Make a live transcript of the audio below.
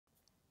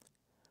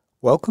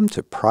Welcome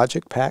to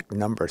Project Pack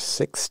number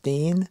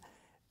 16,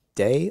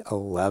 day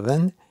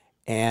 11,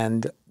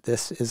 and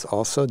this is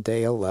also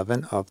day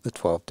 11 of the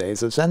 12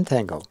 days of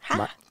Zentangle.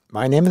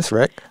 My name is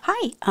Rick.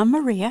 Hi, I'm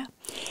Maria,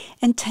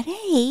 and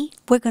today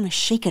we're going to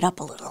shake it up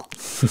a little.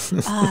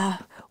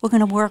 We're going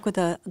to work with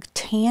a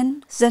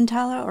tan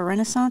Zentangle or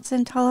Renaissance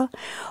Zentangle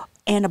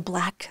and a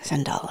black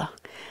Zentangle.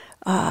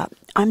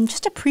 I'm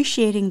just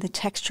appreciating the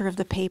texture of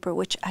the paper,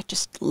 which I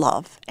just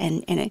love,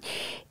 and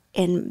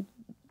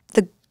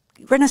the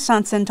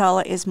Renaissance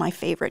Zentangle is my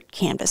favorite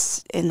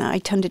canvas, and I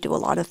tend to do a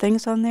lot of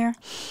things on there.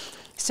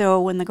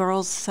 So when the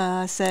girls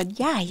said,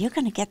 yeah, you're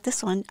going to get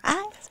this one,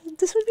 I said,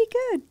 this would be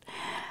good.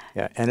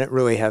 Yeah, and it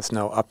really has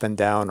no up and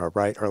down or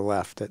right or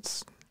left.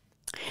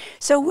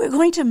 So we're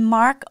going to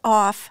mark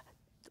off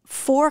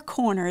 4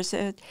 corners.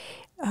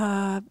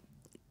 I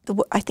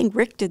think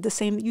Rick did the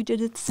same. You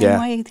did it the same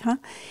way, huh?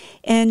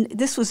 And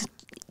this was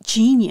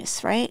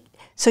genius, right?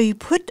 So you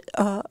put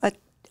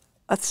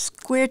a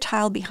square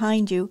tile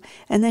behind you,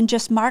 and then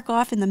just mark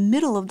off in the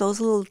middle of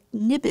those little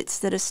nibbits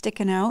that are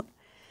sticking out,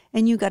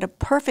 and you got a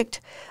perfect,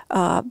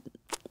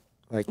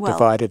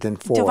 divided in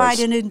 4s.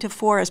 Divided into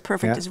 4 as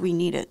perfect as we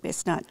need it.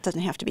 It's not, doesn't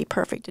have to be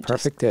perfect.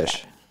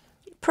 Perfect-ish.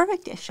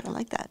 Perfect-ish, I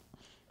like that.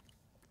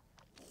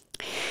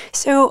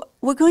 So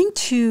we're going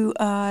to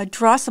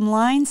draw some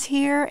lines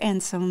here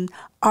and some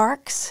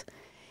arcs,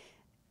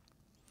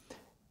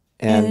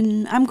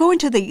 and I'm going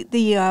to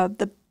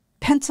the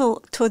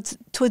pencil towards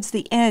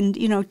the end,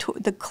 you know,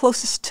 the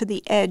closest to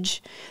the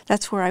edge.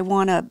 That's where I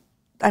want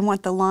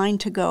the line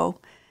to go.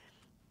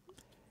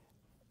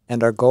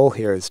 And our goal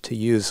here is to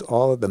use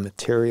all of the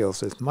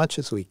materials as much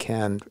as we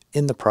can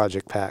in the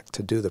project pack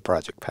to do the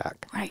project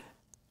pack. Right.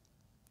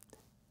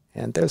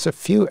 And there's a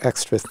few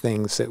extra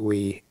things that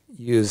we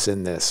use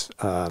in this,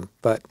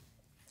 but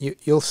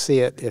you'll see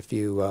it if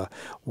you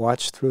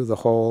watch through the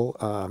whole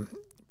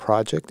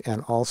project,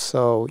 and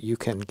also you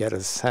can get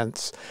a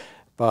sense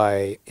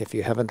by, if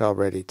you haven't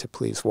already, to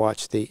please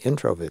watch the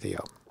intro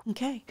video.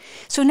 Okay.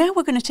 So now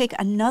we're going to take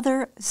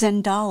another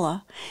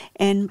Zentangle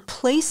and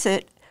place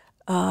it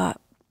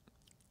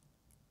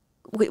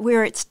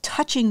where it's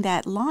touching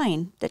that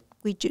line that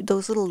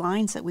those little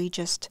lines that we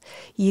just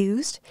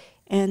used,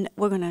 and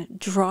we're going to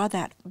draw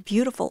that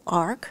beautiful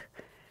arc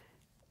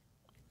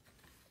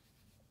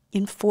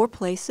in 4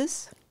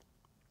 places.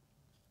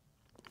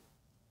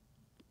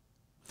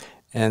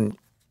 And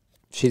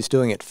she's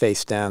doing it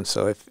face down,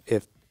 so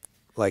if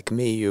like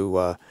me,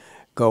 you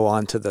go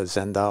onto the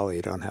Zentangle,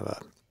 you don't have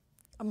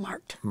a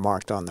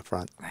marked on the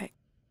front. Right.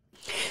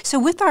 So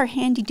with our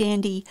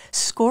handy-dandy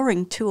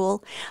scoring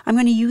tool, I'm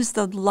going to use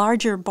the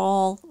larger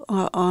ball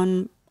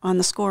on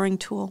the scoring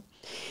tool.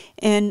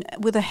 And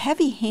with a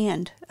heavy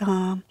hand,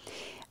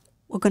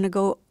 we're going to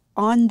go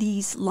on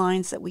these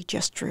lines that we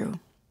just drew.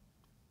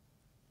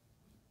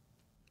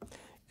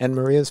 And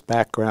Maria's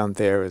background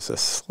there is a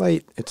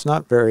slate. It's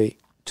not very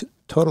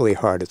totally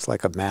hard. It's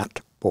like a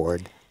mat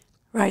board.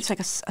 Right, it's like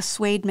a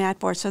suede mat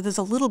board. So there's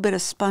a little bit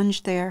of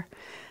sponge there,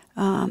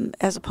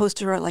 as opposed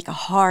to like a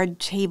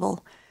hard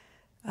table.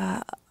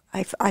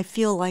 I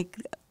feel like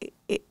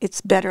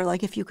it's better,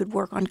 like if you could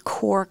work on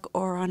cork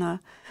or on a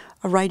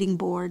writing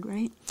board,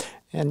 right?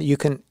 And you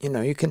can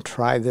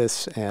try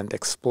this and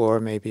explore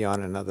maybe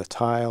on another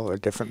tile or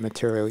different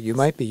material. You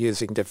might be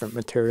using different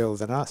material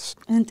than us.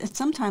 And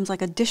sometimes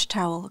like a dish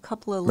towel, a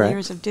couple of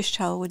layers of dish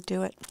towel would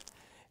do it.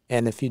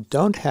 And if you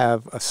don't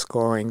have a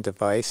scoring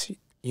device,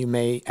 you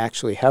may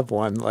actually have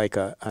one like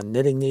a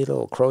knitting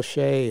needle,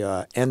 crochet,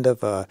 end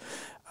of a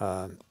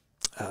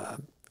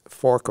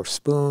fork or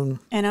spoon.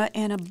 And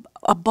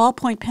a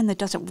ballpoint pen that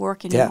doesn't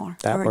work anymore.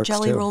 Yeah, that or works a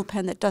jelly too. roll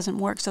pen that doesn't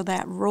work, so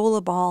that roller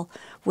ball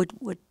would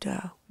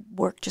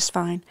work just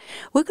fine.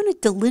 We're going to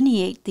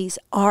delineate these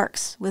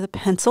arcs with a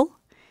pencil,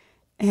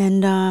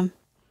 and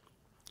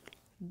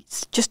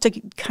just to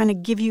kind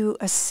of give you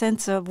a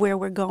sense of where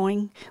we're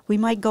going. We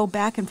might go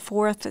back and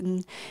forth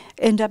and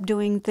end up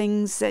doing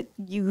things that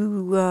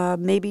you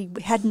maybe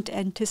hadn't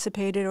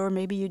anticipated, or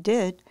maybe you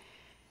did.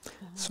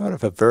 Sort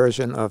of a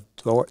version of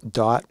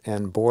dot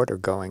and border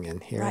going in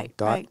here. Right,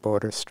 dot,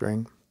 border,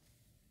 string.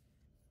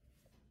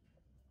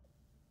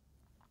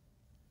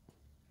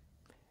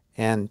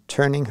 And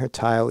turning her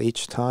tile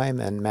each time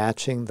and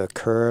matching the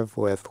curve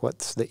with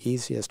what's the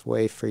easiest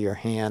way for your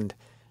hand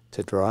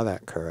to draw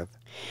that curve.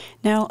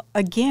 Now,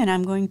 again,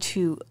 I'm going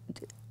to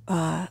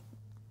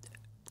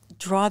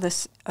draw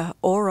this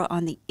aura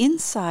on the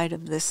inside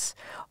of this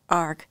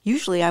arc.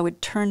 Usually I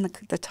would turn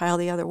the tile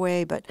the other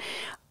way, but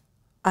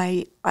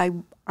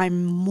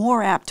I'm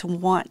more apt to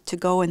want to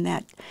go in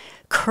that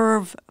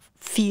curve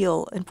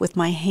feel with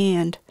my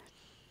hand.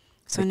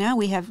 So now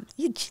we have,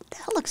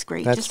 that looks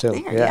great. That's just still,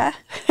 there, yeah.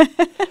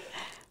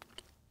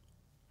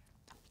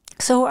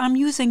 So I'm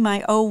using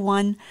my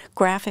 01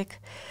 graphic,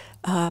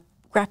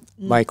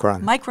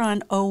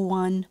 Micron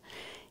 01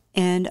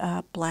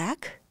 and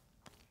black.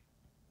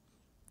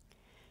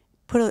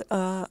 Put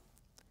a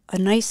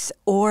nice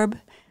orb.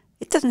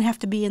 It doesn't have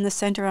to be in the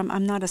center.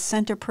 I'm not a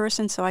center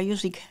person, so I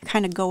usually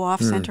kind of go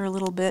off center a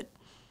little bit.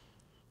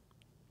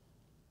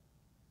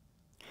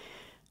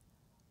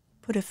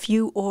 put a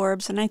few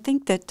orbs, and I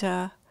think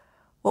that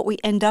what we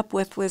end up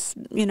with was,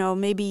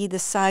 maybe the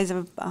size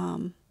of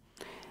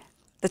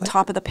the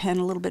top of the pen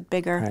a little bit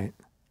bigger. Right.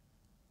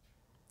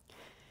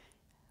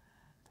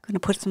 I'm going to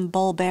put some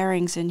ball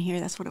bearings in here.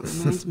 That's what it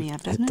reminds me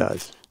of, doesn't it? It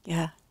does.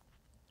 Yeah.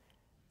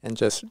 And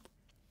just,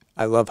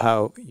 I love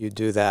how you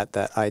do that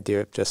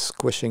idea of just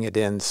squishing it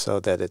in so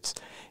that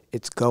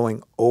it's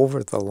going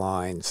over the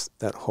lines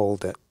that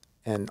hold it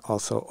and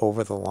also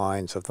over the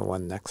lines of the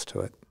one next to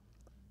it.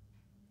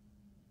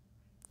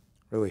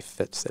 Really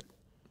fits it.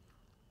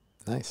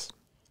 Nice.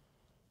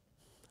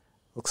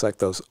 Looks like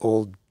those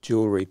old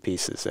jewelry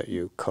pieces that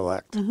you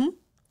collect. Mm-hmm.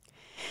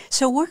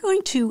 So we're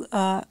going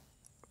to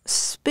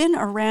spin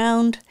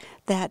around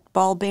that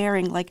ball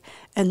bearing like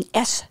an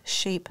S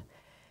shape,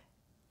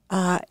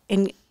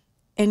 and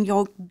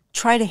you'll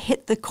try to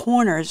hit the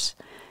corners.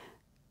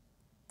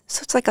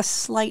 So it's like a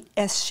slight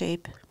S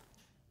shape.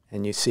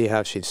 And you see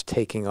how she's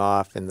taking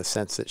off in the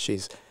sense that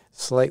she's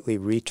slightly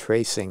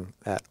retracing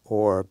that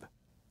orb.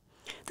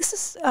 This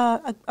is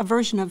a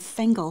version of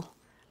Zentangle.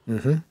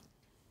 Mm-hmm.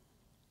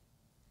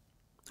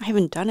 I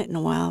haven't done it in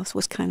a while. It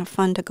was kind of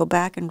fun to go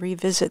back and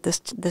revisit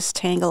this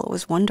tangle. It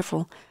was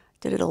wonderful.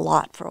 Did it a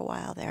lot for a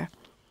while there.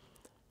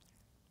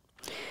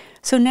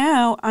 So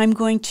now I'm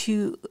going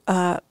to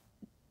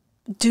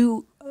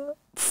do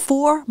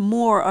 4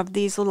 more of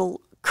these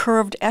little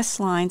curved S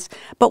lines,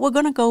 but we're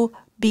going to go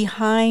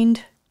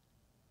behind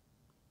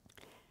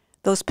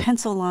those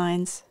pencil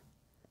lines.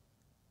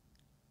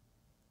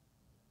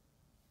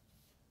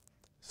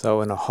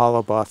 So in a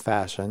hollow bar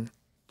fashion,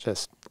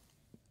 just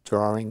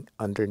drawing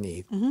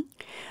underneath. Mm-hmm.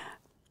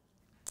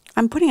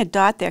 I'm putting a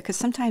dot there because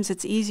sometimes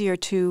it's easier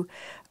to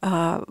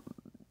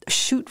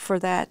shoot for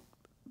that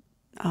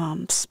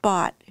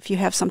spot if you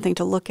have something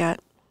to look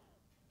at.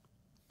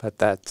 But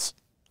that's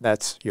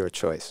your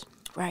choice.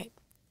 Right.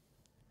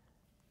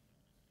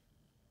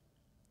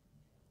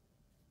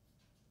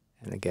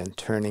 And again,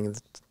 turning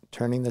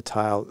the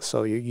tile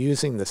so you're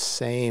using the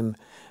same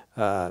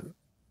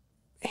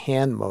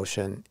hand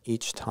motion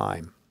each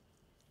time.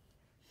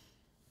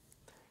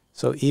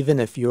 So even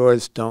if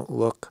yours don't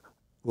look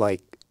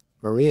like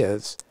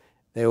Maria's,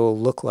 they will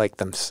look like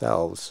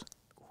themselves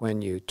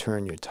when you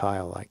turn your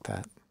tile like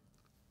that.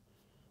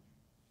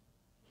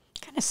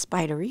 Kind of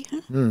spidery,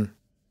 huh? Mm.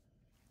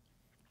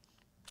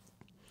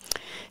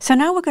 So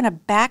now we're going to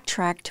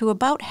backtrack to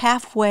about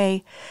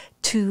halfway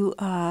to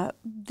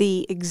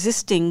the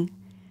existing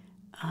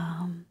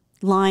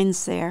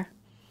lines there.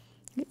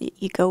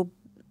 You go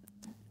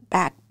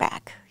back,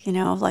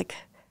 like,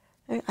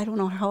 I don't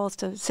know how else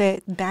to say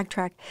it,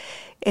 backtrack.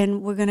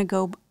 And we're going to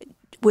go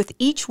with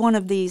each one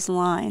of these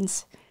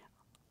lines.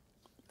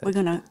 We're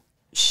going to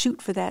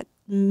shoot for that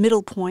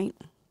middle point.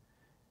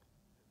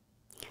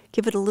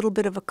 Give it a little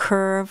bit of a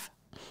curve,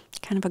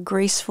 kind of a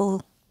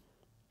graceful.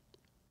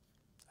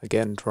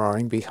 Again,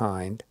 drawing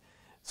behind.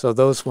 So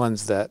those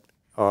ones that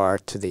are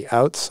to the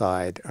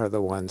outside are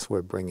the ones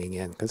we're bringing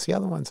in, because the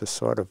other ones are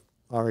sort of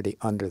already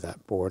under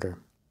that border.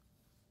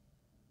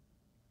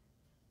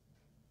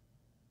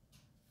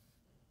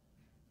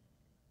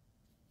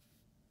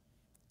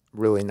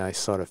 Really nice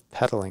sort of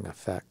pedaling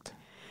effect.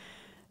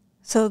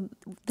 So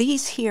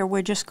these here,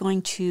 we're just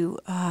going to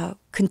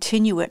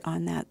continue it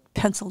on that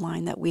pencil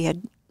line that we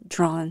had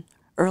drawn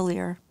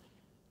earlier.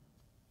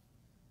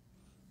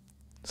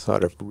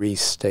 Sort of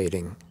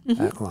restating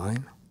that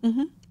line.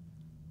 Mm-hmm.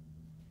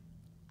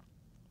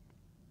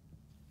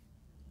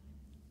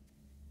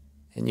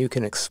 And you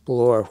can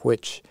explore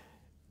which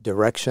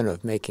direction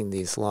of making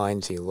these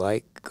lines you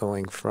like,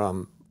 going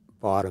from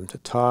bottom to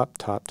top,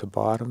 top to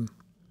bottom.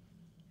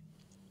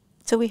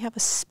 So we have a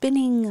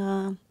spinning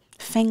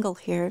Zentangle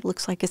here. It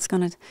looks like it's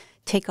going to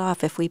take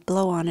off if we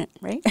blow on it,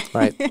 right?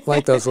 Right,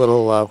 like those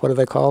little, what are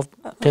they called?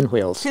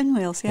 Pinwheels.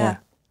 Pinwheels, yeah.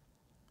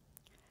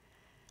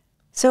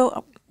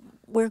 So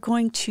we're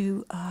going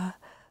to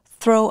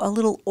throw a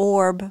little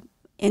orb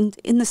in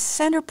the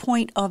center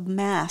point of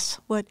mass.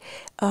 What,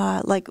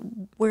 like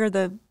where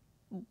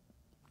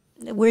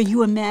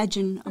you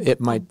imagine it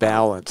might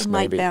balance. It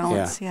maybe. might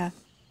balance, yeah.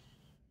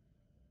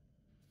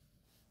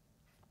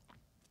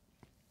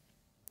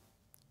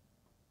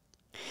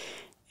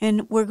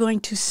 And we're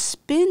going to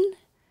spin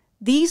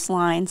these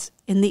lines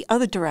in the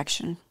other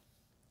direction.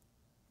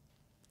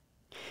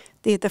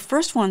 The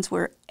first ones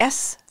were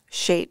S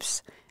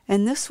shapes,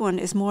 and this one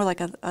is more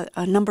like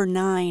a number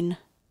 9.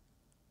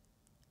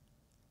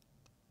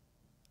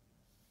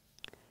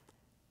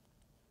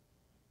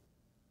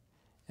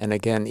 And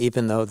again,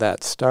 even though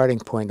that starting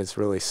point is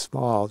really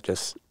small,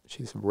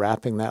 she's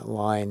wrapping that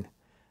line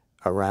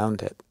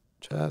around it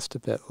just a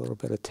bit, a little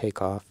bit of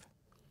takeoff.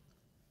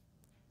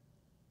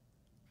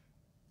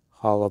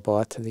 Hollow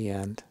bar to the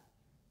end.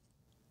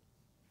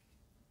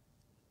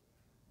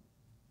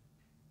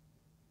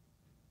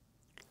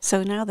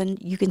 So now then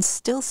you can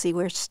still see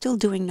we're still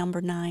doing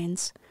number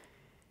 9s.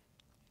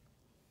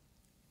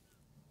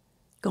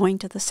 Going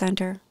to the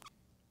center.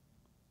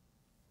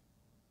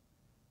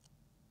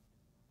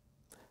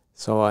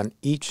 So on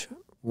each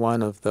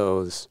one of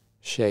those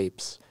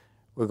shapes,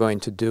 we're going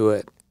to do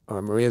it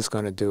or Maria's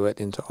going to do it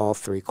into all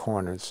three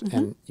corners.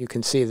 And you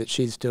can see that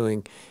she's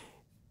doing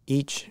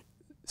each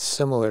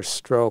similar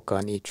stroke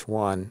on each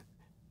one,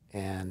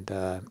 and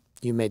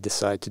you may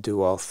decide to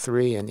do all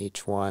three in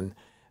each one,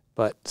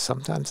 but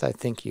sometimes I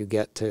think you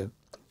get to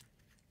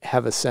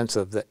have a sense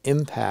of the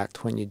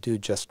impact when you do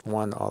just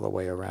one all the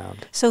way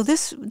around. So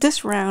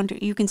this round,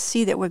 you can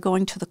see that we're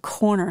going to the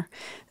corner.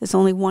 There's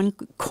only one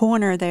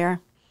corner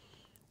there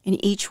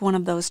in each one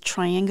of those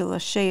triangular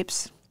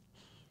shapes.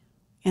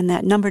 And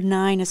that number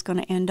 9 is going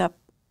to end up,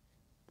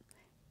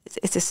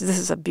 this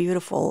is a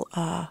beautiful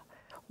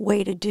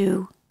way to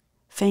do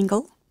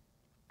Zentangle.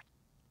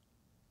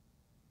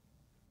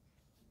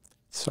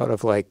 Sort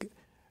of like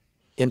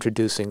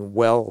introducing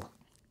well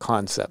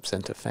concepts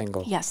into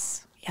Zentangle.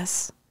 Yes,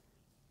 yes.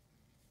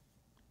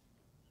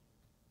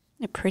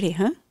 They're pretty,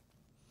 huh?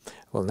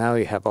 Well, now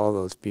you have all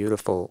those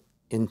beautiful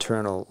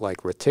internal, like,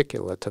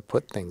 reticula to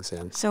put things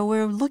in. So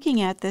we're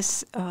looking at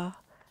this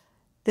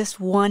this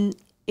one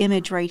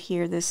image right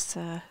here. This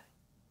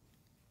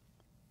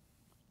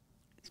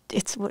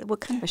it's what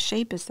kind of a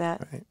shape is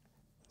that? Right.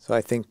 So I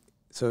think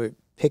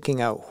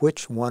picking out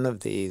which one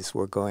of these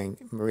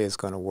Maria's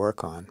going to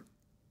work on.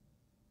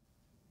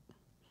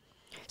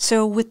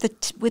 So with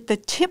the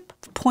tip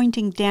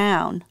pointing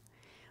down,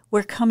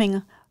 we're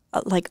coming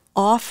like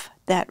off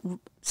that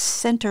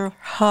center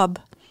hub,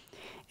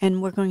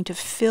 and we're going to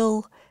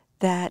fill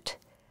that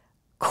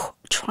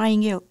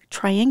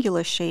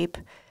triangular shape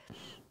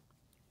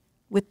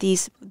with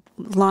these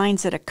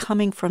lines that are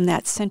coming from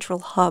that central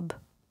hub,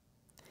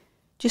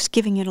 just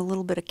giving it a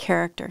little bit of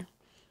character.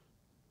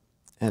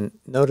 And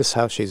notice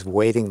how she's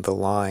weighting the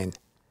line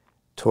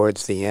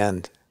towards the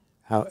end.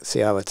 See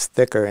how it's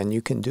thicker, and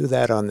you can do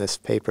that on this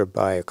paper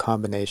by a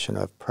combination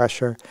of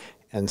pressure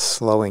and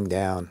slowing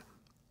down.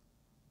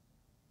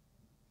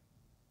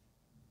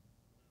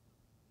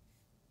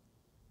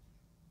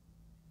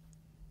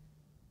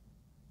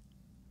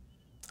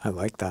 I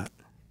like that.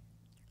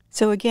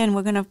 So again,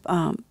 we're going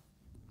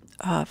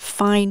to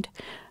find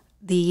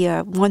the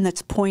one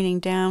that's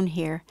pointing down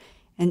here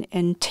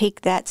and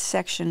take that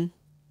section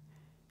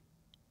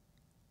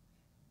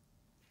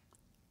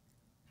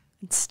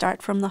and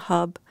start from the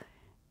hub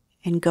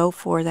and go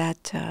for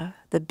that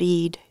the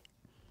bead.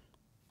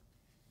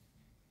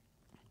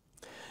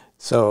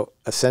 So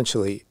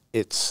essentially,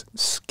 it's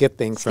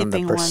skipping from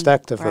the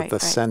perspective of the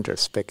center,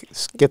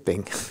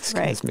 skipping,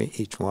 excuse me,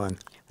 each one.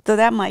 So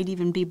that might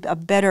even be a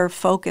better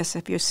focus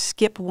if you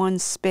skip one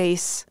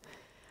space.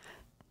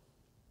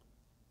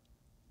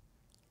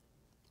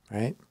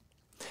 Right?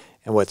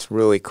 And what's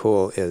really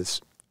cool is,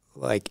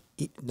 like,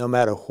 no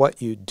matter what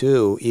you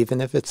do,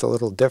 even if it's a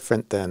little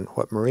different than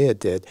what Maria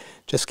did,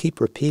 just keep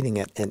repeating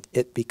it, and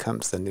it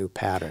becomes the new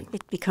pattern.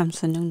 It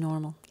becomes the new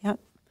normal, yep.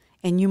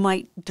 And you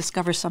might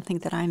discover something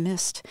that I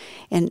missed.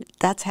 And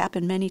that's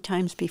happened many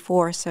times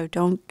before, so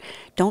don't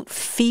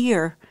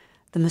fear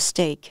the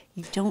mistake.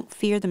 You don't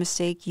fear the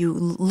mistake. You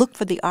look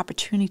for the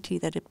opportunity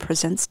that it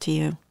presents to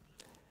you.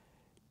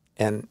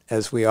 And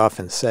as we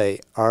often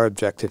say, our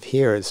objective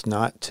here is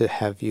not to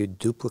have you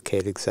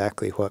duplicate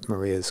exactly what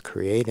Maria is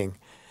creating,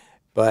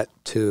 but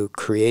to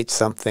create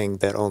something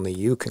that only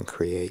you can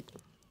create.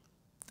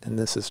 And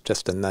this is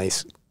just a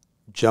nice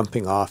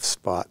jumping off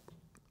spot.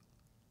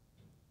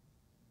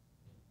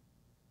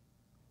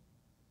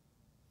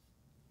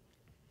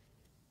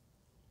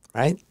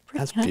 Right?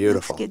 That's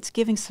beautiful. It's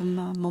giving some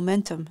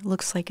momentum. It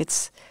looks like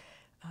it's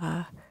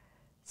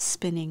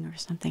spinning or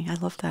something. I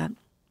love that.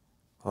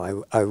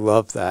 Well, I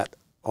love that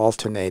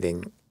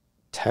alternating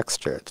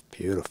texture. It's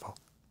beautiful.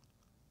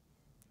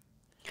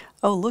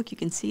 Oh, look, you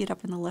can see it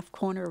up in the left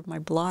corner of my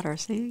blotter,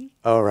 see?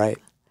 Oh, right.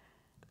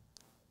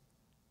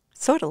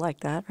 Sort of like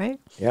that, right?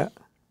 Yeah.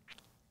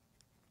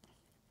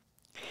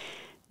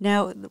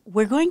 Now,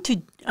 we're going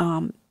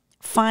to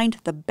find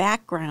the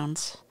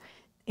backgrounds.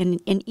 In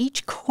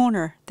each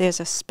corner, there's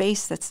a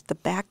space that's the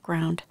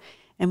background,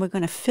 and we're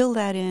going to fill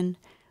that in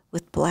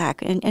with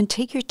black. And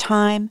take your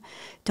time.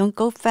 Don't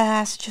go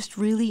fast. Just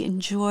really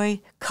enjoy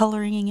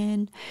coloring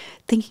in,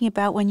 thinking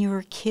about when you were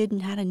a kid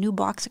and had a new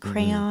box of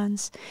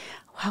crayons,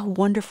 how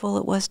wonderful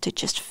it was to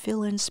just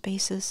fill in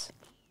spaces.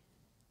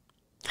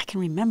 I can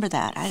remember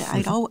that.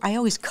 I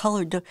always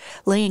colored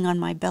laying on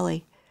my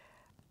belly.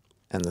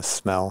 And the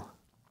smell.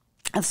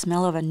 The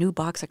smell of a new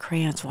box of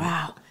crayons.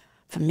 Wow.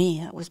 For me,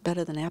 that was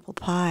better than apple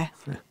pie.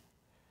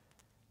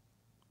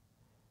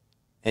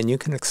 And you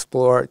can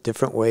explore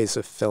different ways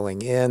of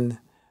filling in,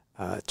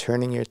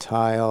 turning your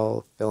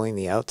tile, filling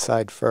the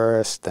outside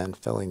first, then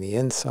filling the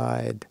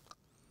inside.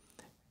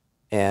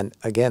 And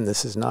again,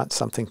 this is not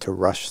something to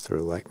rush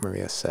through, like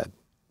Maria said.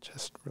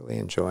 Just really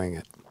enjoying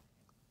it.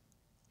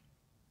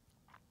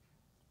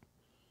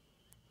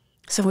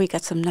 So we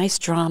got some nice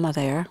drama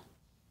there.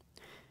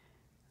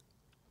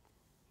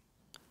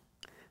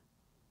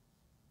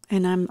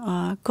 And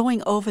I'm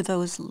going over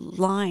those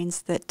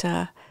lines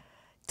that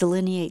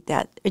delineate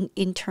that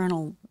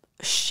internal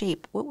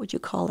shape. What would you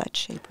call that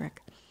shape, Rick?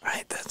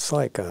 Right, that's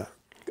like a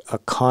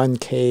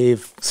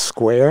concave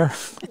square.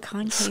 A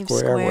concave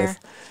square.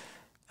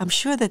 With I'm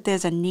sure that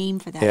there's a name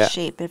for that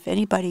shape. If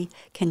anybody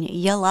can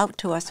yell out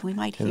to us, we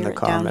might hear it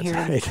down here.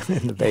 Right,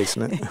 in the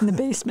basement. In the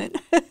basement.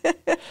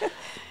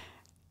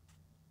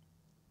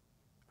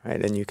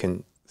 Right, and you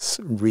can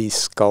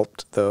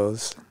re-sculpt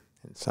those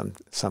in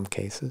some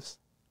cases.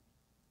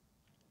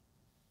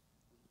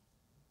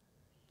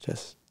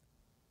 Just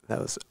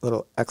those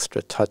little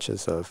extra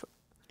touches of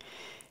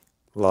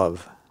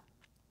love.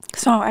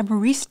 So I'm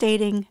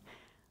restating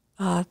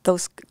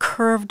those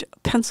curved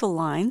pencil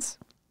lines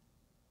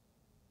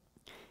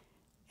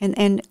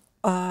and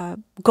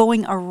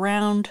going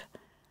around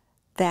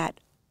that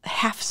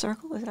half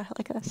circle. Is that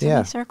like a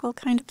semicircle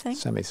kind of thing?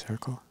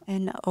 Semicircle.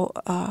 And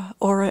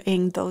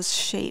auraing those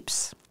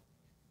shapes.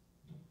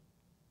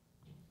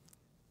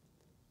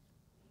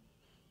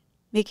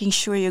 Making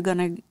sure you're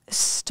going to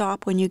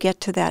stop when you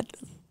get to that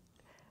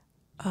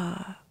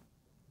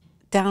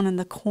down in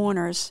the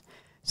corners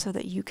so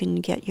that you can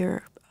get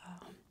your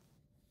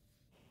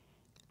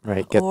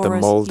right, get auras,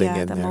 the molding in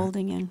there. Yeah, the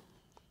molding in.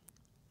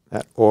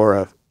 That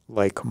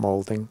aura-like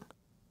molding.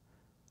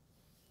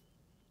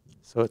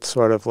 So it's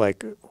sort of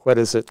like, what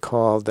is it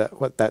called?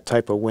 That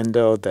type of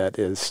window that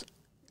is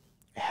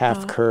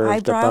half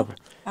curved above?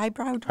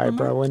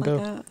 Eyebrow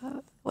window?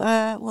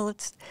 Like well,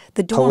 it's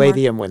the dormer.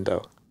 Palladium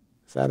window.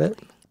 Is that it?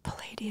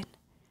 Palladium.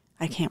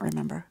 I can't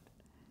remember.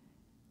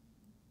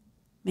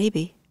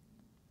 Maybe.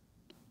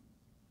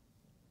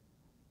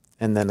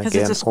 And then again,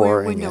 because it's a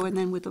square window, and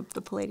then with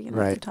the palladium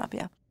at the top,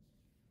 yeah.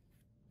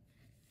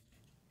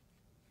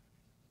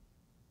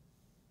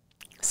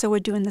 So we're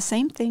doing the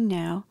same thing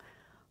now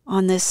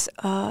on this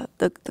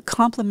the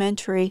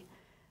complementary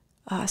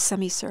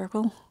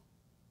semicircle.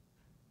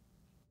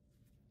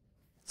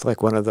 It's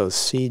like one of those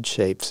seed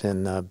shapes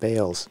in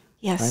bales.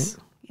 Yes.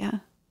 Right? Yeah.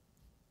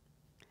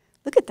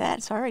 Look at that.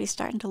 It's already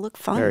starting to look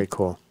fun. Very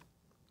cool.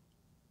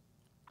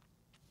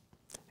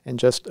 And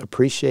just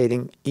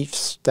appreciating each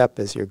step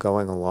as you're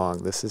going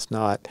along. This is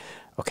not,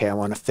 okay, I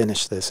want to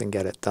finish this and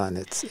get it done.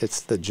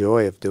 It's the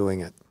joy of doing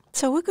it.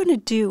 So we're going to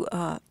do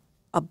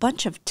a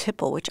bunch of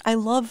tipple, which I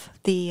love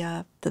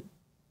the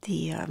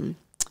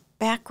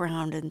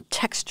background and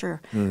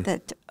texture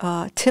that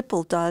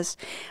tipple does.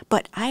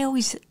 But I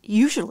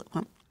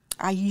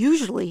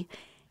usually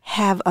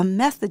have a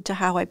method to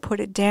how I put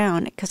it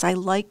down because I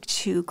like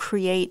to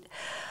create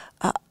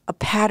a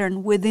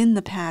pattern within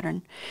the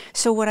pattern.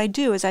 So what I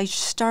do is I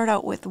start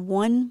out with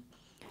one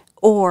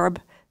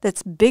orb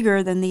that's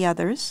bigger than the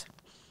others,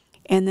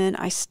 and then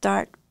I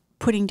start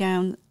putting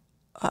down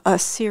a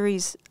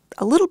series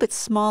a little bit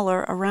smaller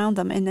around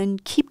them, and then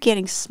keep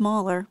getting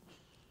smaller,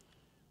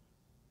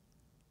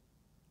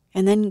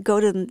 and then go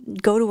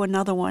to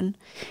another one,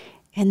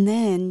 and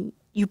then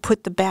you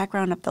put the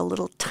background of the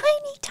little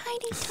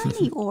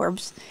tiny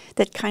orbs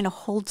that kind of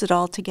holds it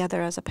all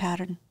together as a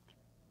pattern.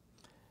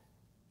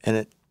 And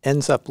it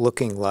ends up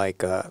looking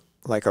like a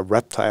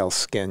reptile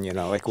skin,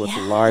 like with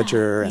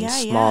larger and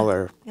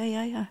smaller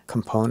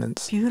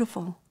components.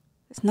 Beautiful.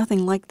 There's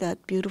nothing like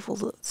that beautiful,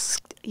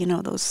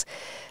 those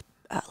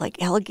like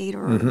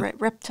alligator or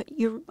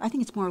reptile. I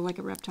think it's more like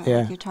a reptile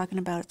like you're talking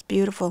about. It's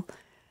beautiful.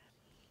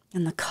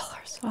 And the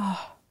colors.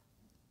 Oh.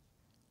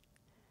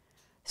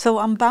 So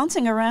I'm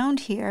bouncing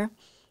around here,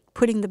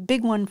 putting the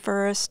big one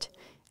first,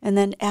 and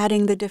then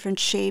adding the different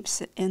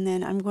shapes, and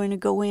then I'm going to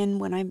go in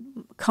when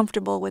I'm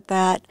comfortable with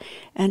that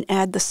and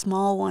add the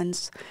small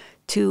ones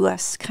to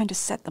kind of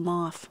set them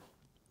off.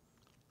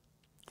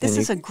 This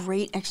is a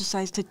great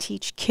exercise to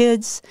teach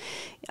kids,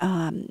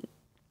 and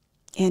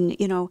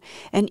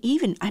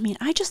even,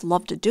 I just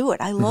love to do it.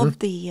 I love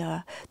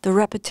the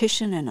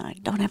repetition, and I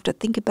don't have to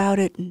think about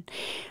it, and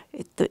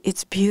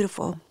it's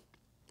beautiful.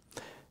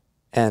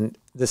 And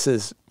this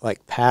is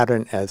like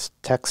pattern as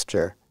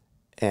texture.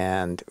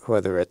 And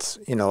whether it's,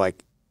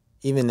 like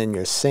even in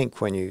your sink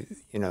when you,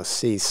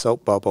 see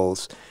soap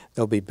bubbles,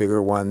 there'll be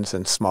bigger ones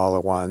and smaller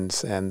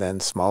ones, and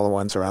then smaller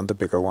ones around the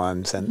bigger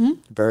ones,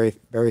 and very,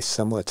 very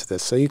similar to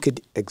this. So you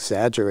could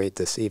exaggerate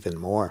this even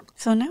more.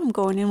 So now I'm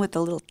going in with the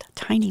little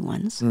tiny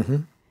ones,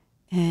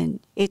 and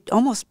it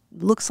almost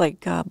looks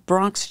like a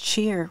Bronx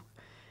cheer,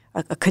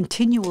 a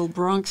continual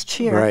Bronx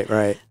cheer. Right,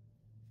 right.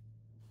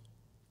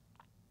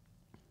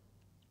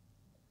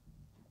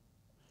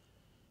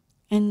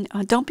 And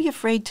don't be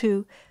afraid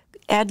to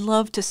add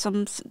love to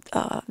some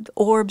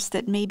orbs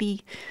that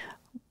maybe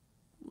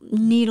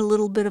need a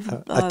little bit of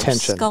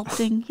attention.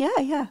 Sculpting.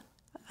 Yeah.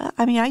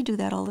 I do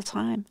that all the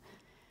time.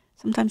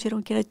 Sometimes you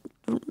don't get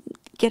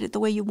it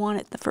the way you want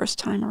it the first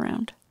time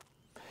around.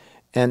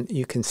 And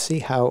you can see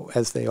how,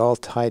 as they all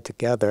tie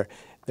together,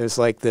 there's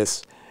like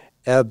this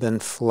ebb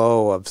and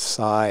flow of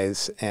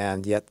size,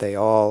 and yet they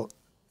all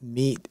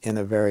meet in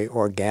a very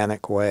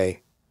organic way.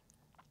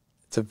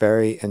 It's a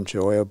very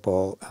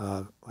enjoyable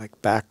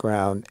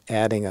background,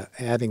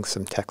 adding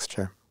some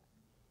texture.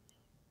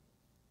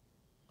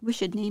 We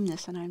should name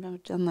this, and I've never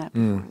done that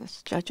before.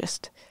 This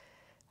just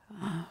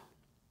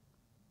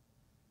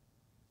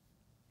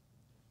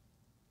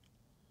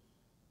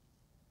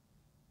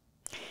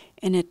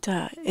and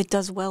it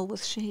does well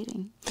with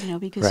shading,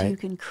 because you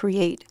can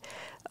create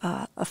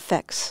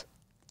effects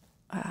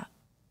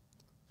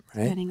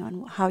depending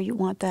on how you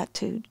want that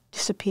to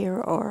disappear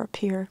or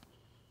appear.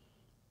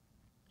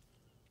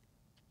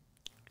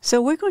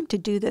 So we're going to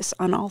do this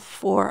on all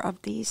 4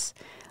 of these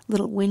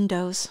little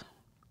windows.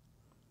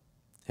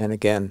 And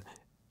again,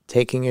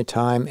 taking your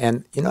time,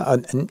 and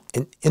an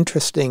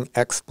interesting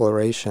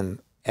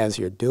exploration as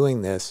you're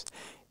doing this.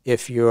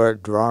 If you're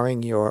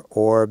drawing your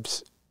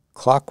orbs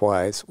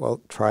clockwise,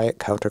 well, try it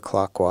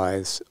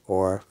counterclockwise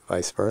or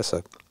vice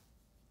versa.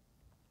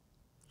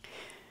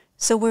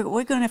 So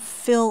we're going to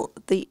fill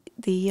the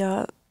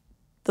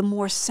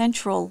more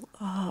central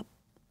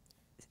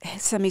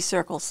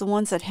semicircles, the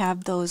ones that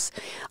have those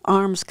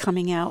arms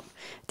coming out.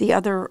 The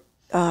other,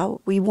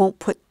 we won't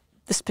put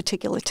this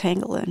particular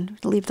tangle in,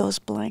 leave those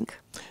blank.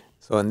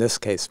 So in this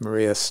case,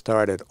 Maria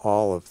started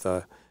all of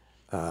the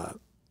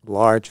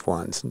large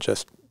ones, and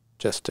just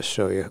to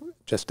show you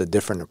just a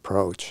different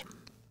approach.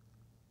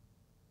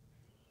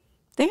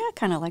 They are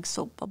kind of like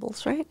soap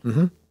bubbles, right?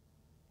 Mm-hmm.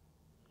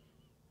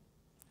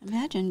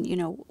 Imagine,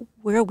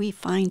 where we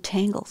find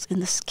tangles in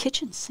this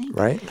kitchen sink.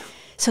 Right.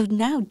 So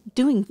now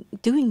doing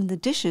the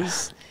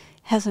dishes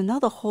has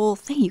another whole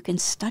thing. You can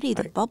study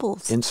the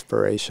bubbles.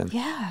 Inspiration.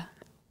 Yeah.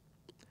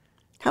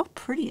 How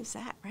pretty is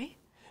that, right?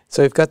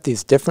 So you've got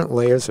these different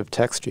layers of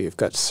texture. You've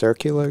got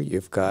circular,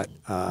 you've got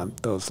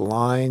those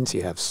lines,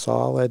 you have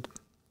solid.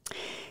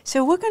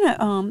 So we're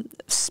going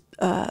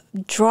to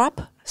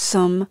drop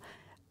some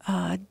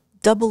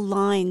double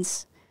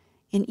lines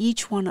in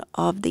each one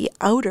of the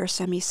outer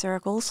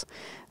semicircles,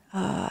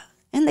 and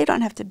they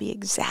don't have to be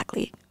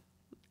exactly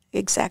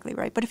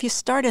right. But if you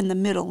start in the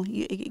middle,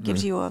 it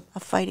gives you a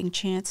fighting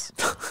chance.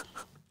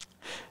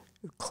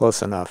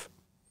 Close enough.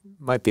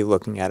 Might be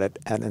looking at it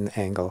at an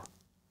angle.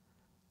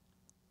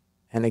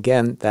 And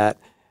again,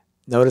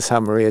 notice how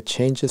Maria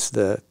changes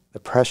the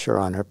pressure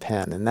on her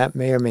pen, and that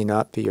may or may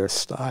not be your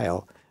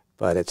style,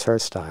 but it's her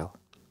style.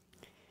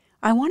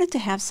 I wanted to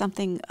have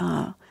something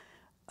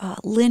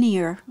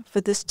linear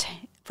for this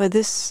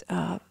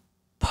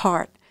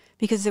part,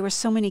 because there were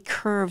so many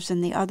curves in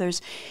the others.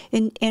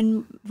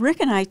 And Rick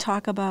and I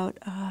talk about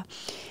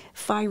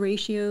phi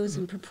ratios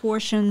and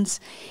proportions,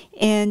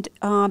 and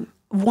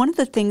one of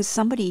the things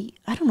I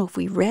don't know if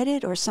we read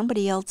it or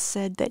somebody else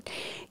said, that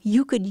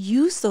you could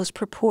use those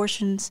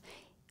proportions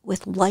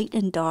with light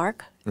and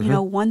dark,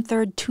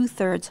 1/3,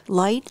 2/3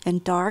 light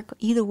and dark,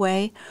 either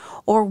way,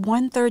 or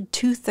 1/3,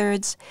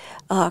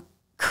 2/3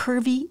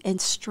 curvy and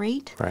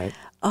straight. Right.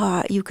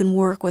 You can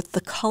work with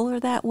the color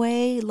that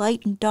way,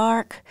 light and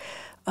dark,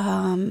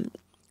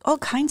 all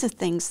kinds of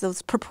things.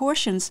 Those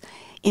proportions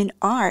in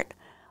art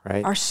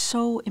are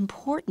so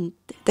important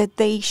that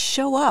they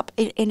show up.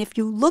 And if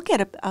you look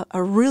at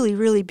a really,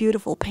 really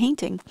beautiful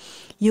painting,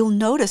 you'll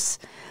notice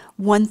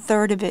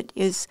 1/3 of it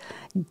is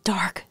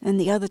dark and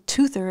the other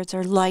 2/3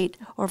 are light,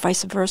 or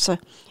vice versa.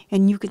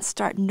 And you can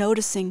start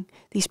noticing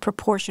these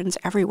proportions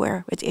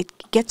everywhere.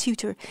 It gets you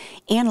to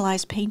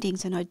analyze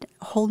paintings in a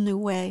whole new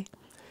way.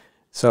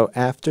 So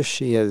after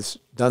she has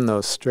done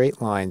those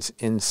straight lines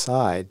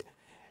inside,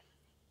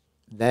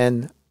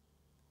 then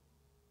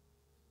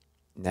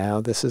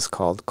now this is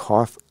called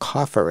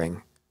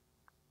coffering,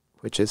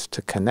 which is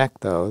to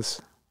connect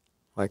those,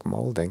 like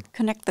molding.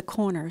 Connect the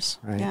corners.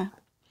 Right. Yeah.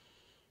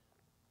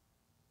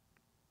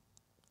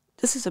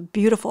 This is a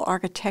beautiful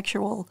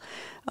architectural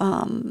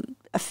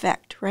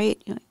effect,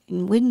 right?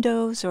 In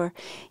windows or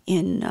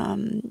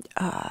in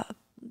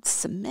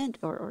cement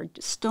or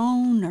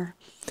stone.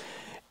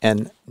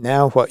 And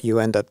now what you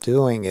end up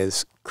doing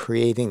is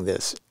creating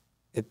this.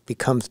 It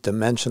becomes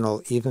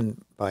dimensional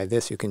even by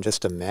this. You can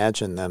just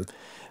imagine them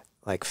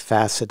like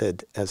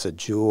faceted as a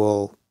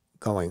jewel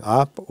going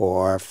up,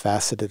 or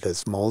faceted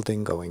as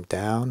molding going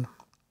down.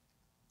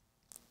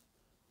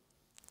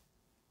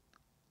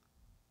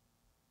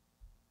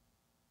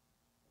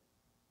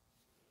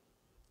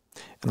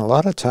 And a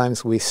lot of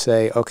times we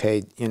say,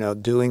 okay,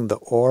 doing the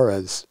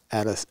auras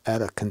at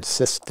a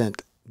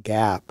consistent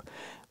gap,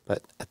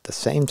 but at the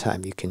same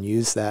time you can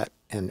use that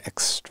in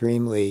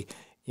extremely,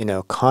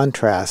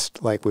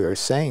 contrast, like we were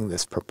saying,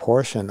 this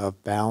proportion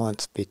of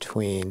balance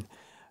between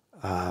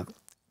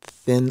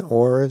thin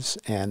auras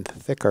and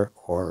thicker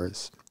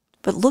auras.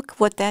 But look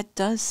what that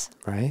does,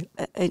 right?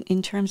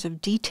 In terms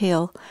of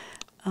detail.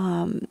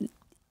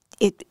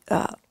 It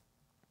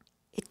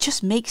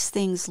just makes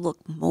things look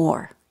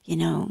more,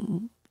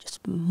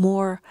 just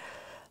more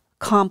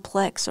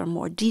complex or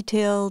more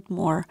detailed,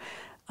 more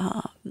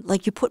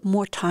like you put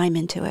more time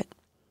into it.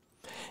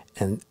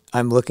 And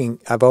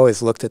I've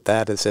always looked at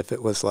that as if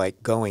it was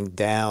like going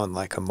down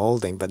like a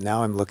molding, but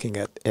now I'm looking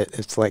at it,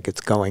 it's like it's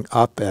going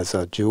up as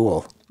a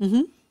jewel.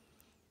 Mm-hmm.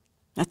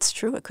 That's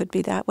true. It could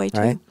be that way too.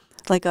 Right?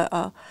 Like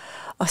a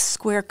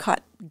square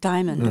cut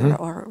diamond,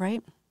 mm-hmm. or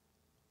right?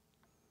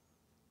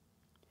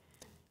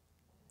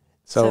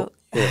 So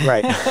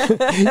right.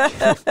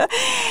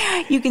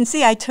 You can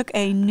see I took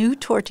a new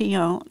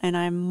tortillon and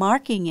I'm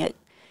marking it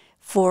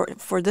for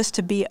this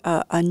to be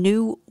a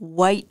new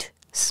white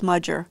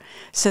smudger,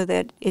 so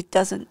that it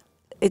doesn't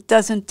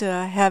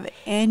have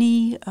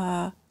any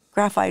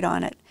graphite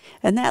on it.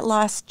 And that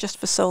lasts just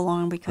for so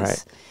long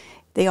because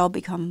they all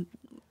become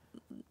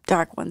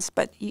dark ones.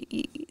 But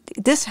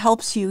this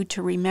helps you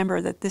to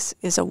remember that this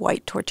is a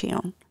white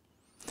tortillon.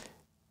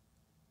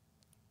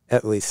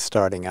 At least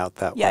starting out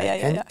that way.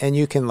 Yeah. And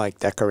you can like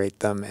decorate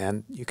them,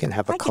 and you can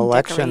have a I can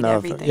collection decorate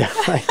of everything. Yeah,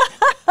 right.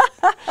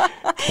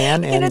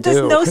 Can and there's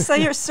do. no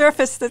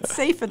surface that's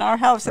safe in our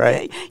house.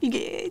 Right.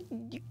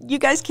 You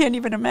guys can't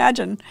even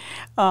imagine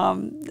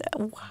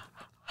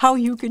how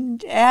you can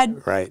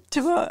add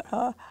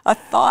to a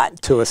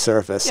thought. To a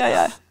surface.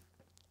 Yeah.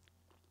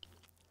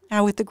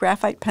 Now with the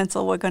graphite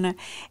pencil, we're going to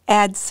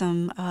add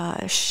some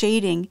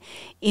shading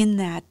in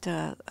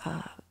that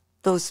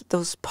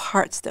those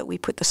parts that we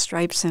put the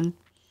stripes in.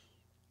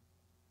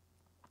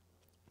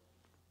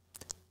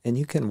 And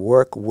you can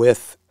work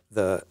with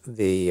the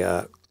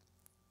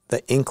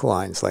ink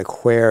lines,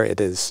 like where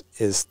it is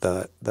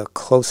the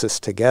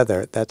closest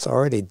together. That's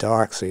already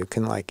dark, so you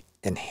can like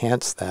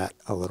enhance that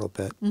a little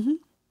bit. Mm-hmm.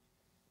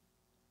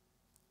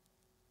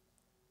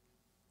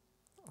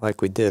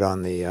 Like we did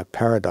on the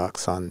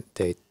paradox on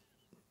day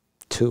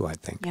 2, I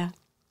think. Yeah.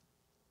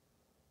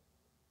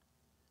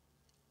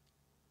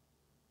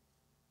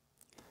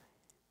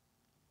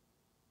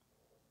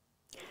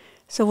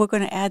 So we're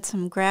going to add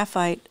some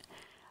graphite.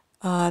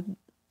 How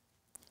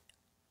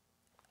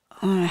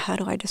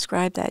do I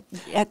describe that?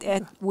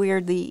 At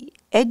where the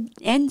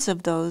ends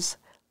of those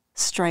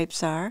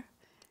stripes are.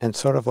 And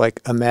sort of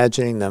like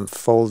imagining them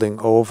folding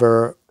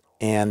over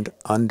and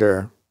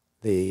under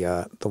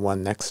the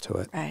one next to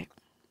it. Right.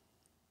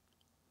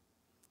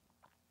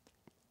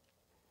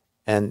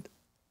 And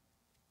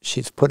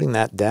she's putting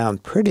that down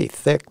pretty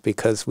thick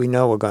because we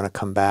know we're going to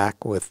come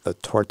back with the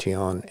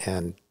tortillon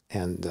and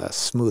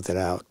smooth it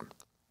out.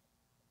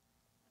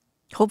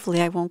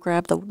 Hopefully I won't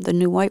grab the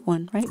new white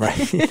one, right?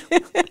 Right.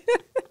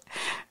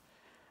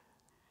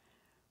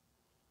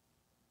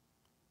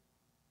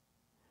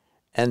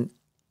 And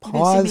pause.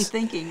 You can see me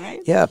thinking,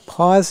 right? Yeah,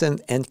 pause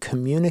and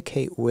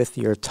communicate with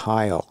your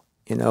tile,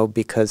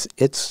 because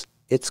it's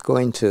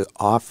going to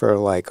offer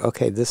like,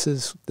 okay, this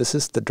is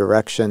the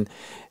direction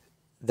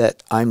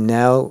that I'm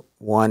now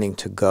wanting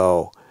to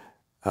go.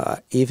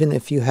 Even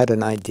if you had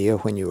an idea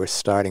when you were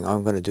starting,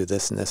 I'm going to do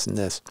this and this and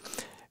this.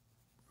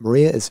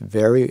 Maria is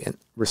very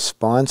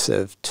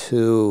responsive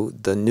to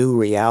the new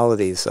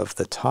realities of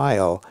the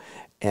tile,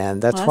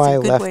 and that's why I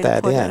left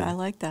that in. I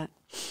like that.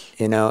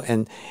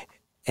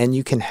 And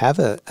you can have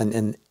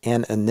an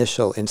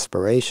initial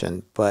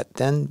inspiration, but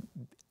then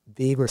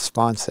be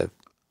responsive.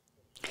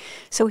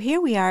 So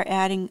here we are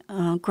adding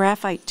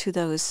graphite to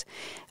those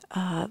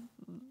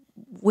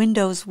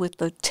windows with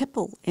the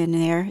tipple in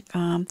there,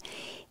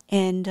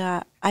 and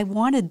I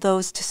wanted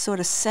those to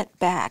sort of set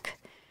back,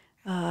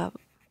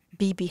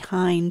 be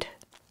behind.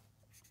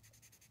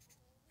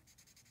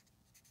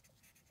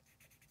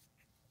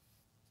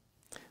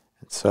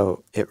 And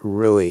so it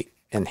really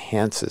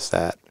enhances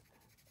that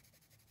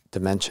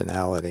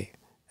dimensionality.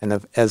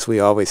 And as we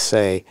always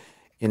say,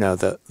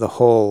 the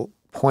whole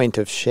point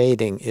of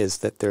shading is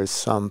that there's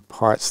some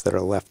parts that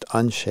are left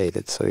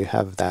unshaded, so you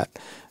have that,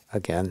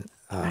 again,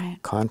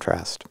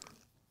 contrast.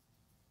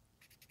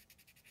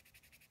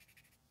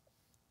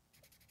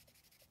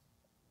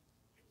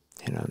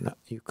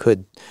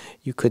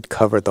 You could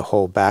cover the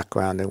whole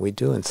background, and we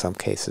do in some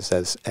cases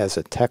as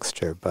a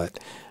texture, but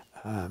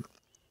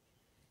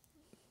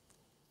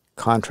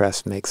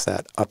contrast makes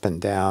that up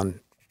and down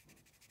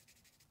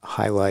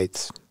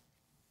highlights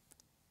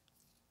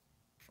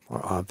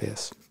more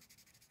obvious.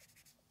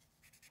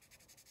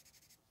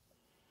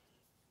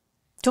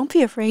 Don't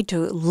be afraid to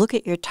look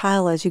at your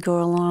tile as you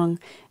go along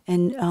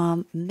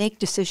and make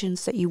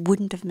decisions that you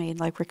wouldn't have made,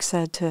 like Rick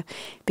said,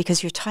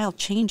 because your tile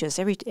changes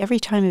every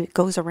time it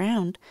goes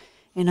around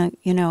in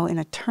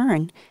a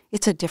turn.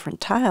 It's a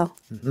different tile.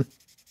 Mm-hmm.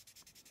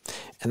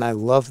 And I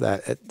love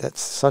that.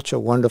 That's such a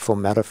wonderful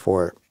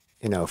metaphor,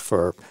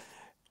 for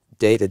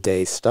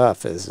day-to-day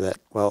stuff, is that,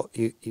 well,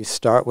 you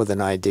start with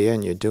an idea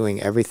and you're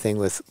doing everything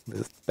with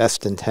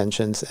best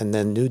intentions, and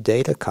then new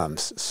data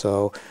comes.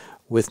 So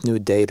with new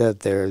data,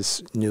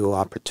 there's new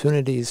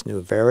opportunities, new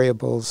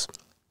variables.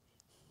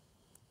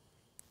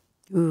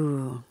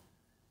 Ooh,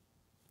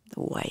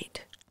 the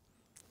white.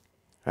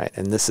 Right,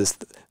 and this is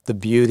the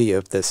beauty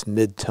of this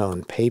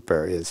mid-tone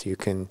paper, is you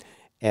can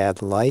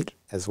add light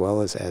as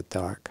well as add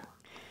dark.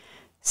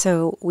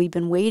 So we've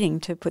been waiting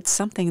to put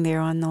something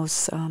there on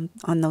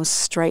those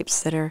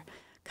stripes that are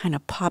kind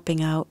of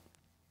popping out.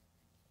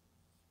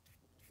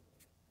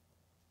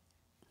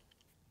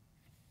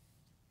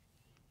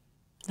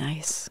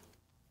 Nice.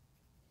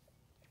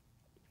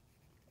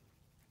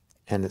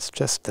 And it's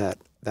just that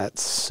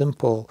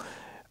simple.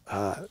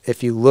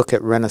 If you look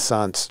at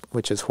Renaissance,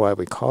 which is why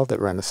we called it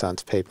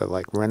Renaissance paper,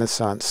 like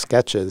Renaissance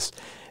sketches,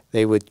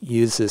 they would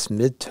use this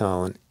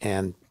mid-tone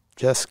and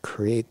just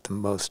create the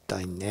most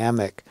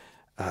dynamic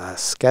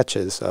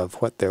sketches of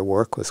what their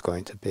work was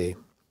going to be.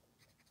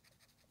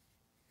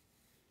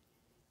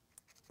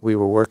 We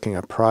were working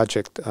a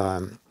project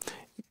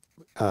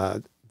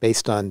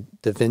based on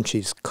Da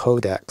Vinci's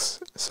Codex.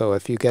 So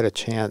if you get a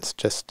chance,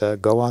 just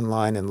go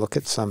online and look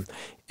at some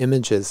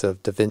images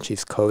of Da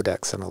Vinci's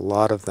Codex, and a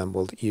lot of them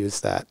will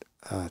use that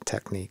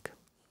technique.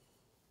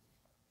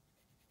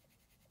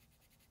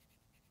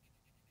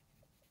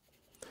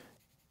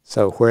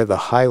 So where the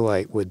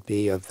highlight would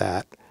be of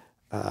that,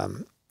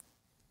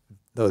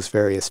 those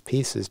various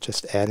pieces,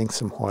 just adding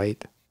some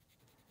white.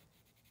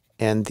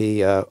 And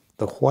the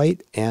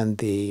white and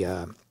the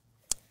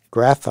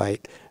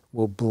graphite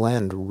will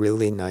blend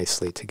really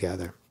nicely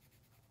together.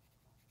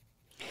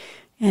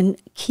 And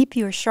keep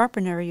your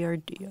sharpener, your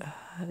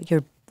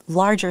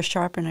larger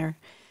sharpener,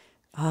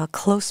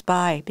 close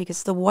by,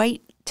 because the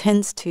white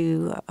tends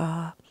to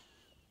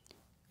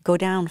go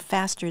down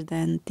faster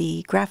than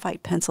the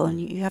graphite pencil, and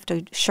you have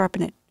to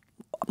sharpen it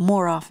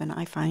more often,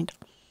 I find.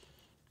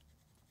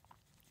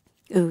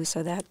 Ooh,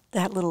 so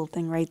that little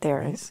thing right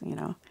there is, you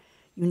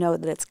know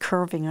that it's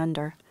curving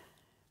under.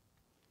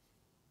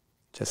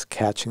 Just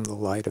catching the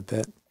light a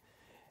bit.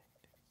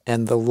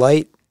 And the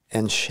light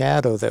and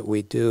shadow that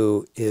we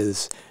do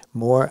is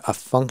more a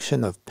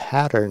function of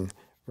pattern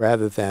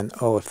rather than,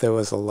 oh, if there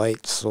was a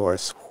light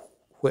source,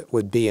 what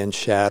would be in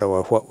shadow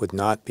or what would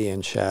not be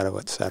in shadow,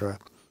 etc.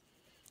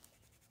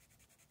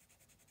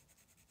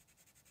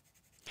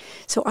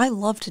 So I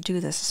love to do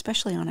this,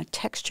 especially on a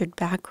textured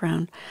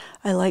background.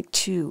 I like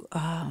to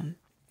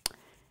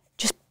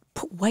just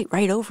put white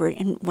right over it,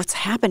 and what's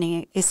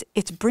happening is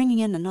it's bringing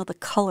in another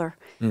color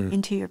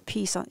into your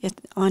piece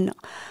on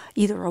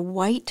either a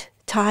white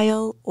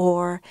tile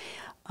or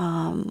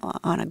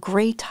on a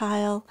gray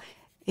tile.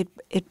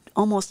 It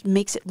almost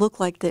makes it look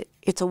like that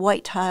it's a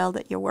white tile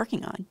that you're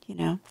working on,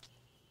 and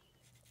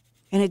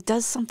it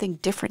does something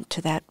different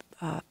to that.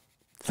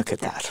 Look at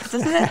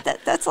that.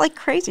 That's like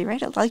crazy,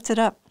 right? It lights it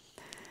up.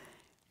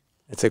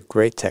 It's a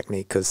great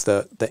technique because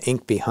the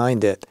ink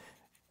behind it,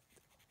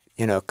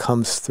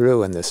 comes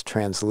through in this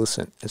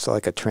translucent. It's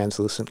like a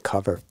translucent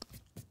cover.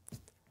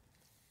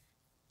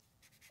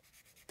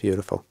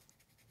 Beautiful.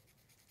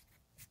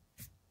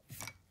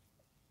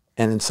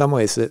 And in some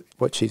ways,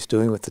 what she's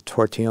doing with the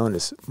tortillon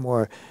is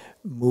more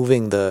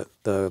moving the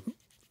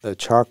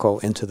charcoal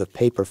into the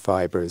paper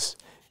fibers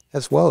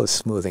as well as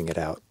smoothing it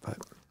out. But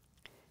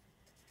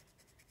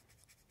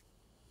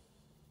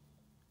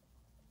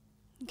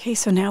okay,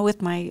 so now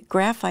with my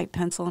graphite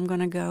pencil, I'm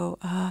going to go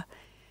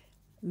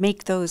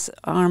make those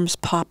arms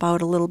pop out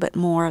a little bit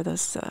more.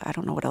 Those, I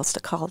don't know what else to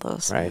call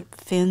those. Right.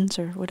 Fins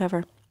or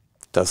whatever.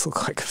 Does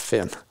look like a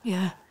fin.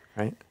 Yeah.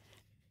 Right?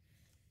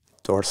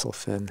 Dorsal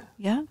fin.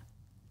 Yeah.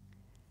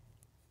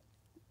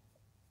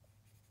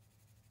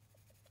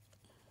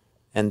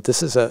 And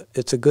this is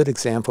it's a good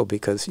example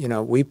because,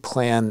 we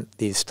plan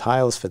these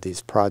tiles for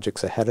these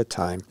projects ahead of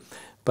time,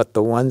 but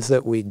the ones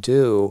that we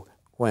do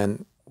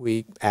when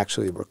we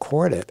actually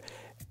record it,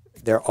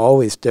 they're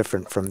always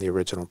different from the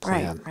original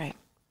plan. Right.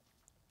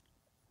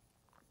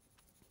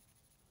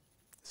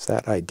 It's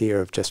that idea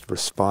of just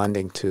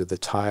responding to the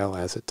tile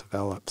as it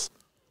develops.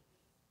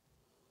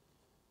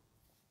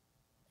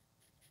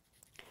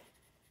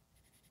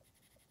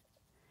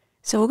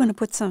 So we're going to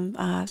put some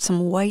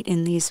white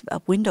in these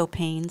window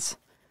panes,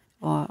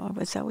 or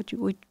was that what would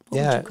you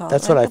call it?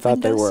 That's right? what I The thought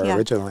windows? they were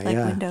originally. Like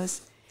yeah,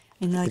 windows.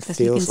 And like It this,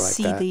 you can feels like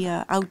see that.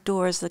 the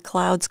outdoors, the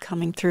clouds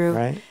coming through.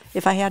 Right.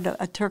 If I had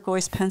a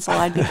turquoise pencil,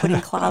 I'd be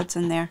putting clouds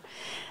in there.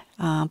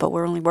 But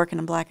we're only working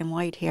in black and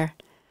white here.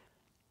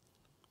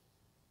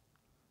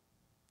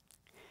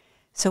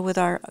 So with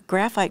our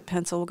graphite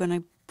pencil, we're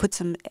going to put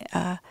some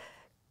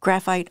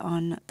graphite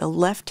on the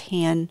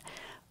left-hand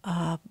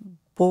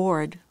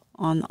board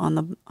on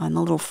the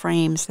little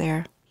frames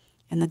there,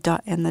 and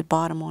the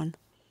bottom one.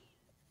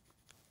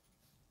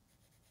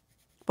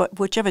 But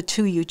whichever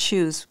two you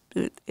choose,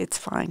 it's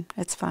fine.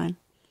 It's fine.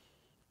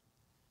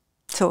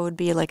 So it would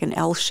be like an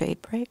L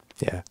shape, right?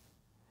 Yeah.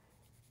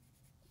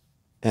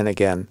 And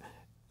again,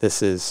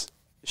 this is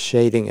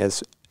shading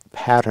as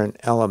pattern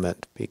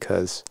element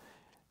because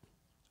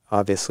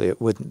obviously it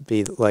wouldn't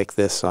be like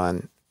this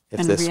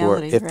if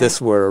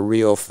this were a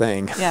real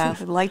thing. Yeah,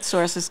 the light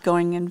source is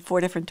going in 4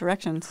 different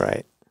directions.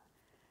 Right.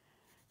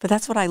 But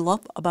that's what I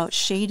love about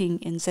shading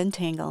in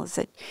Zentangle is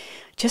that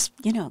just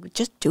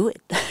do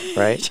it.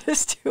 Right.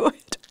 Just do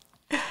it.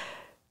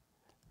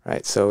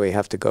 Right. So we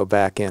have to go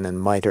back in and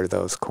miter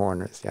those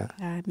corners. Yeah.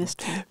 I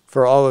missed one.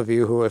 For all of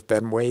you who have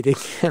been waiting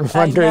and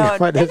wondering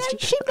what is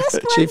she missed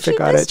one. She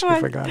forgot it. She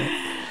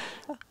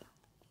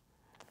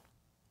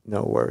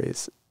No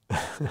worries.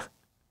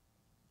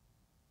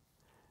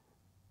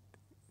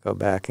 Go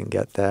back and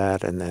get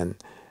that and then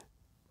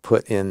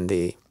put in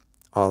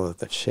all of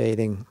the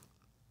shading.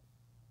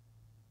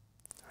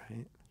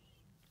 Right.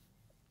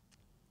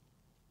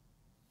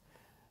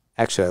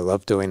 Actually, I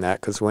love doing that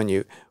because when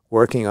you're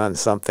working on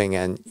something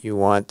and you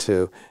want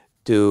to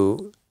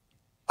do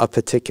a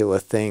particular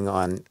thing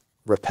on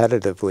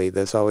repetitively,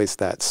 there's always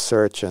that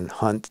search and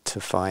hunt to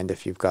find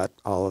if you've got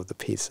all of the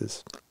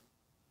pieces.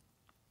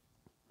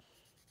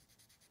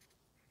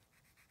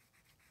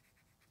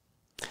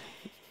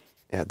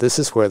 Yeah, this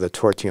is where the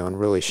tortillon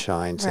really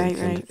shines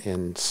Right,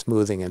 in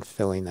smoothing and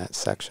filling that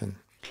section.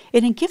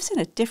 And it gives it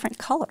a different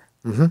color.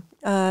 Mm-hmm.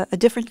 A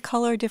different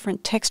color,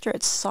 different texture.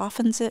 It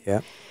softens it.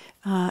 Yeah.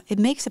 It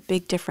makes a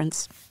big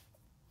difference.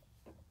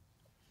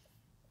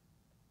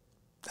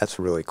 That's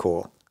really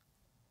cool.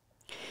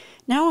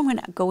 Now I'm going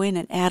to go in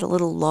and add a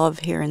little love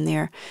here and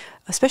there,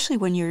 especially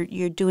when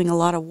you're doing a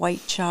lot of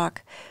white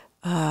chalk.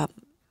 I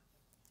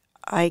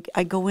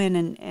go in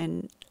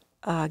and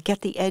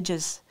get the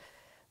edges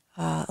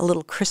a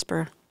little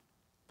crisper.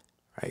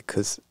 Right,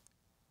 because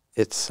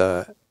it's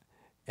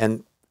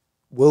and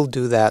we'll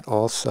do that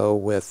also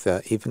with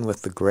even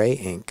with the gray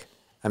ink.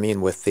 I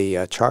mean, with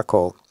the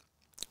charcoal.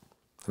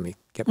 Let me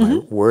get my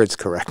words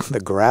correct. The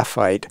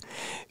graphite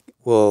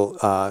will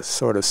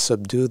sort of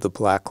subdue the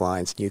black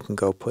lines. You can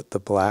go put the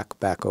black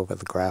back over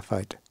the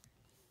graphite.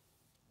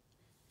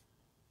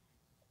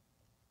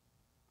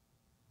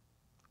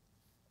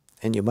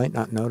 And you might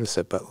not notice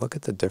it, but look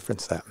at the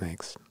difference that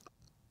makes.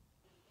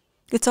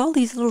 It's all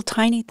these little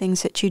tiny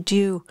things that you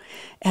do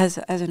as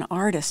an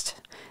artist,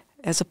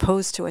 as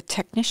opposed to a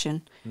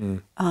technician,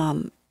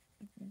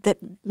 that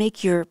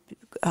make your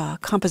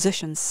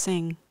compositions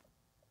sing.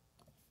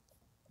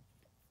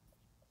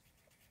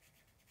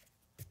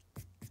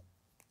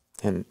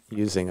 And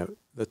using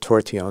the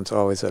tortillon's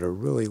always at a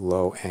really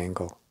low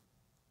angle.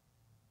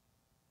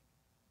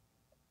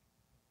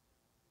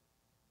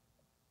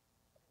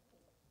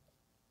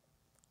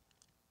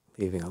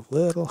 Leaving a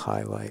little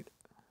highlight.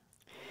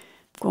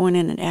 Going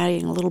in and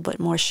adding a little bit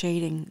more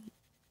shading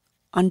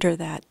under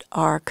that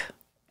arc.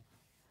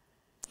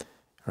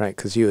 Right,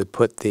 because you would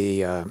put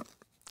the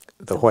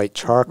white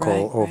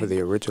charcoal over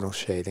the original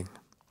shading.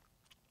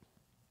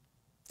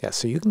 Yeah,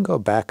 so you can go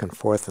back and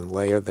forth and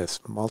layer this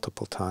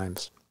multiple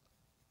times.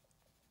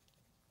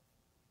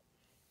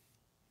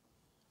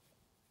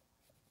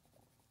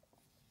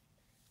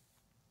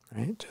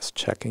 Right, just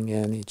checking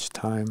in each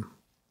time.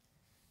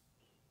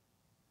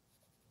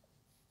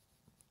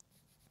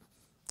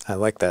 I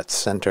like that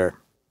center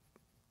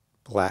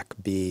black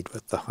bead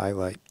with the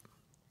highlight.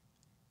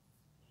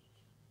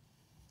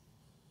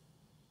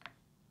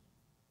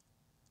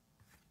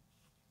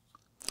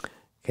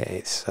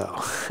 Okay,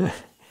 so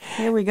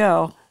here we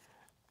go.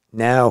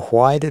 Now,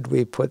 why did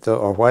we put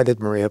why did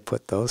Maria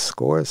put those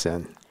scores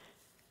in?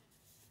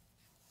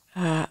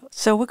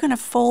 So we're going to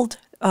fold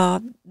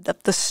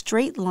the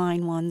straight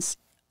line ones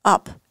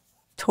up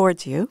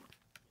towards you.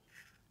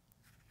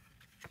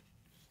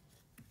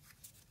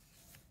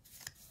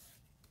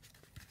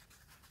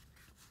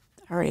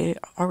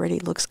 Already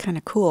looks kind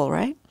of cool,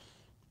 right?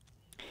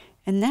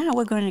 And now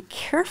we're going to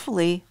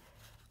carefully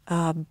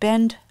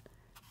bend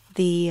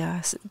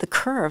the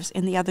curves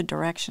in the other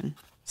direction,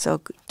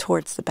 so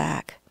towards the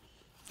back.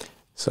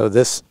 So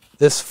this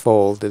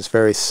fold is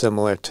very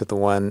similar to the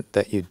one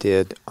that you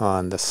did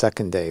on the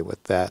second day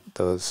with that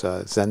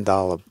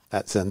Zentangle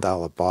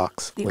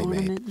box we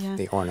made. Yeah.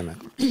 The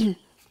ornament.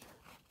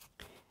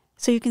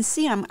 So you can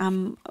see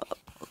I'm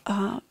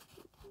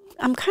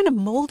kind of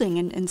molding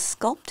and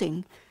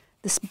sculpting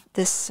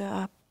this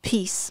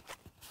piece.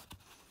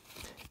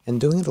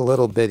 And doing it a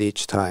little bit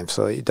each time,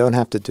 so you don't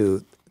have to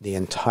do the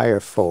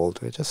entire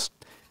fold. We're just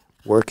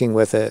working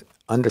with it,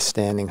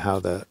 understanding how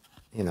the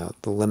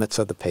limits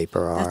of the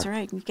paper are. That's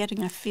right, and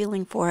getting a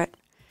feeling for it.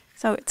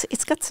 So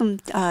it's got some.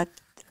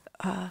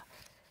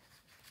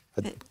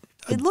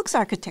 It looks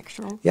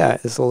architectural. Yeah,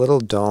 it's a little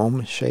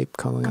dome shape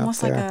coming up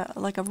there. Almost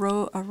like a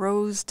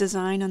rose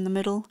design on the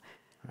middle.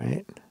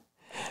 Right.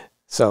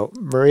 So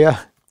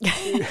Maria.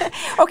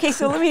 Okay,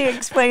 so let me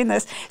explain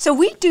this. So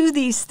we do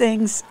these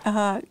things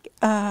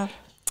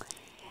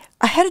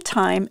ahead of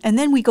time, and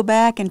then we go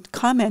back and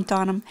comment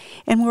on them.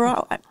 And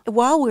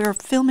while we're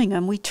filming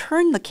them, we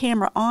turn the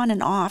camera on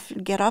and off,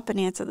 and get up and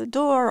answer the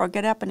door, or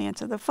get up and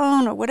answer the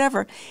phone, or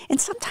whatever.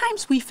 And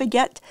sometimes we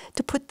forget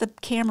to put the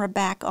camera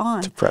back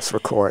on. To press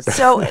record.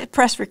 So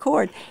press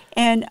record.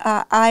 And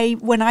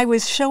when I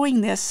was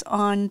showing this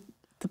on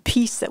the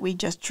piece that we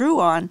just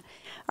drew on,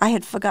 I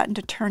had forgotten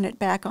to turn it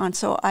back on,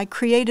 so I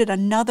created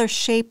another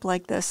shape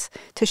like this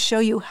to show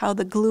you how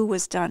the glue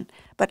was done.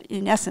 But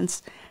in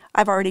essence,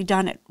 I've already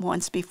done it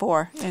once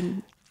before.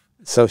 And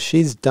so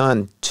she's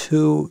done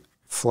 2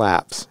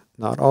 flaps,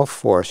 not all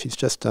 4. She's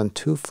just done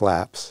 2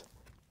 flaps.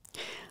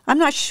 I'm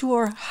not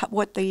sure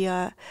what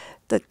the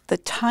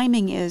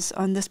timing is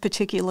on this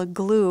particular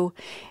glue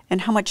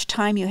and how much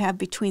time you have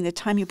between the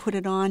time you put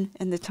it on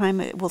and the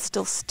time it will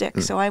still stick.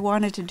 So I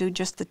wanted to do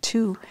just the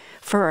 2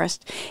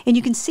 first. And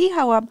you can see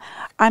how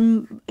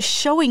I'm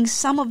showing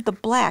some of the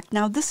black.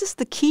 Now, this is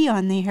the key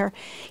on there.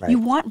 Right. You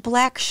want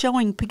black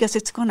showing because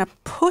it's going to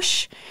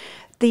push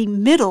the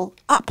middle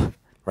up.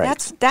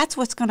 Right. That's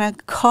what's going to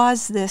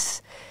cause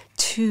this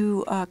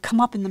to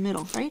come up in the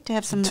middle, right? To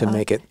have some to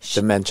make it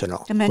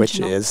dimensional, which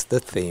is the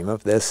theme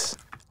of this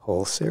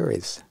whole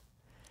series.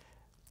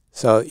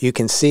 So you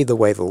can see the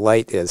way the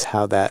light is,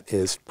 how that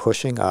is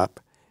pushing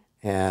up,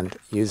 and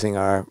using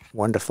our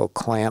wonderful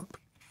clamp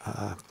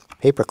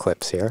paper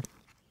clips here.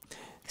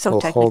 So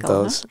we'll technical, hold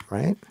those, huh?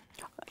 right?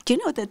 Do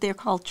you know that they're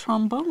called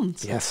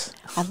trombones? Yes.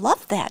 I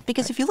love that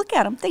because if you look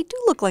at them, they do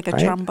look like a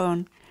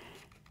trombone.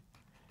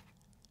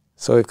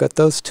 So we've got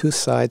those two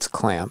sides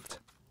clamped.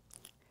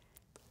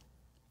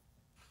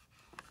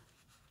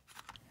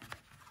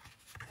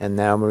 And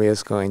now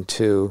Maria's going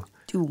to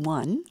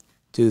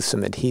do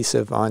some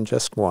adhesive on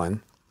just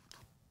one.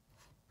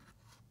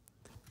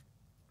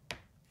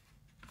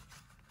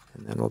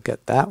 And then we'll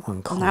get that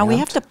one clamped. Now we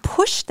have to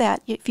push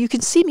that. If you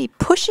can see me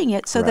pushing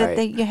it so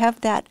that you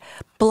have that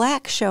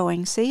black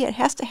showing. See, it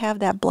has to have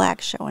that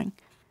black showing.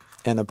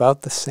 And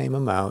about the same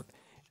amount.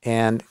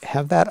 And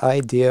have that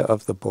idea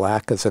of the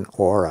black as an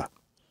aura.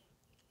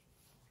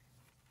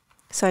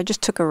 So I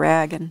just took a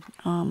rag and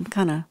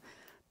kind of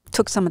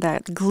took some of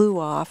that glue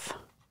off.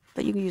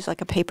 But you can use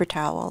like a paper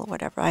towel or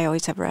whatever. I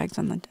always have rags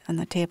on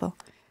the table.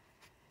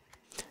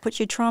 Put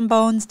your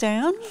trombones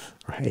down.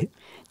 Right.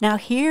 Now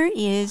here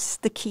is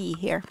the key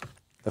here.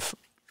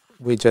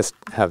 We just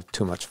have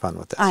too much fun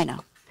with this. I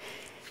know.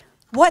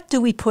 What do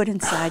we put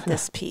inside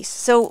this piece?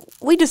 So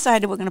we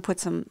decided we're going to put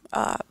some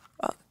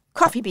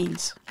coffee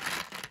beans.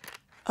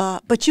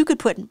 But you could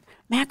put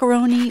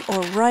macaroni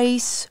or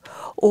rice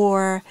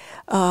or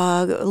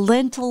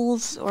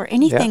lentils or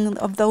anything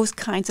of those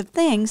kinds of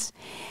things.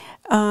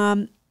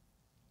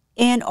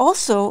 And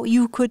also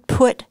you could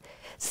put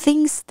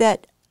things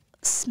that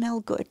smell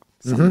good.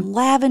 Some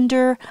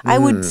lavender. I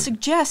would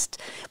suggest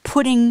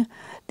putting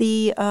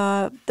the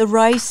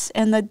rice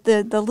and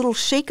the little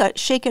shake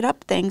it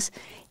up things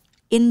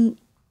in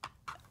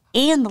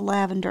and the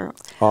lavender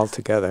all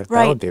together.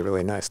 That would be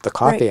really nice. The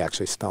coffee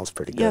actually smells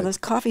pretty good. Yeah, this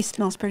coffee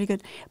smells pretty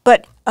good.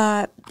 But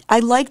I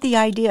like the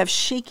idea of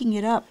shaking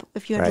it up.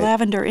 If you had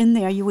lavender in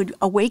there, you would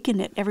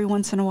awaken it every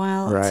once in a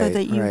while so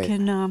that you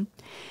can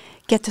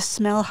get to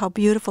smell how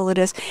beautiful it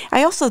is.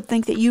 I also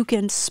think that you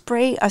can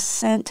spray a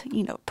scent,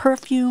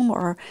 perfume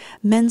or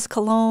men's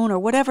cologne or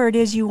whatever it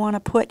is you want to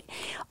put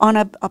on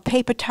a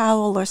paper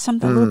towel or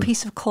something, a little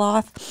piece of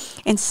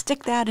cloth, and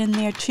stick that in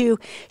there too.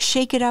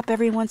 Shake it up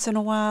every once in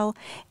a while,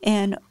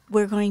 and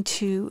we're going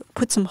to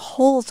put some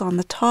holes on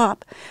the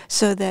top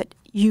so that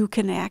you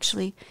can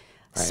actually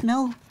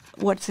smell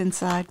what's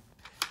inside.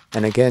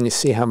 And again, you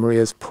see how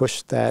Maria's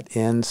pushed that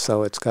in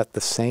so it's got the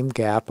same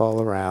gap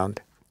all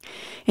around.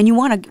 And you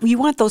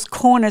want those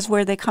corners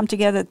where they come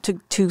together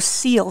to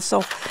seal.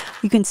 So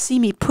you can see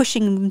me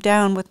pushing them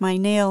down with my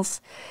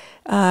nails,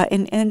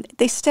 and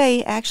they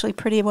stay actually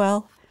pretty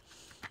well.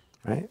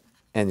 Right,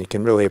 and you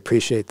can really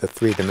appreciate the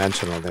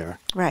three-dimensional there.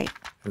 Right.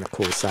 And the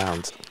cool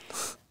sounds.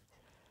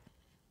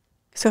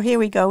 So here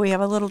we go. We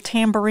have a little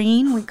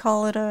tambourine. We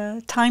call it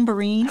a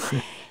tambourine,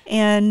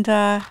 and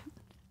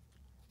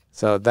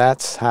so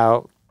that's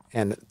how.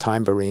 And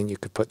tambourine, you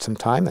could put some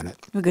thyme in it.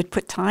 You could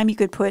put thyme. You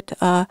could put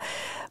any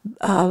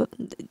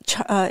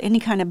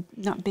kind of,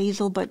 not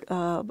basil, but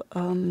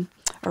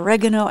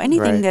oregano,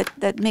 anything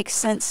that makes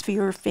sense for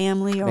your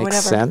family or whatever.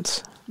 Makes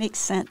sense? Makes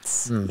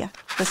sense, yeah,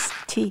 this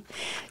tea.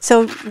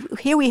 So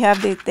here we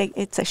have,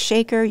 it's a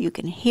shaker. You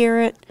can hear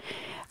it.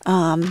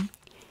 And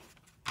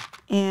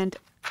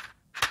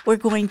we're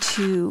going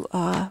to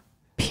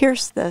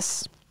pierce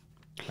this.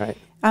 Right.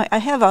 I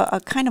have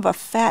a kind of a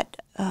fat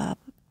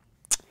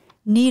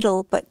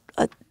needle, but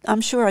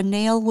I'm sure a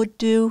nail would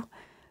do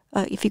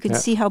if you can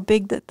see how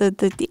big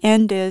the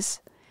end is.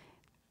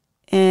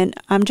 And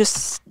I'm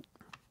just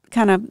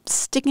kind of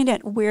sticking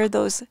it where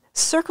those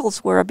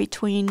circles were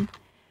between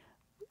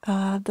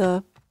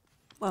the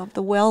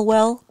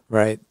well.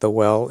 Right, the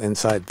well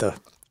inside the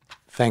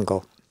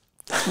fangle.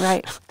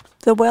 Right,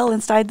 the well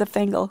inside the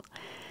fangle.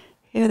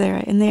 Here they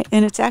are, and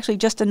it's actually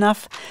just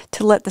enough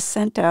to let the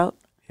scent out.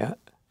 Yeah.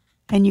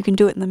 And you can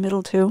do it in the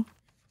middle too.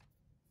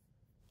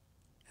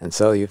 And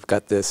so you've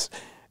got this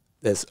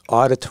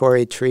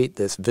auditory treat,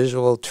 this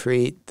visual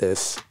treat,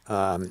 this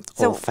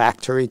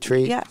olfactory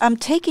treat. Yeah, I'm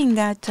taking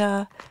that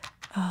the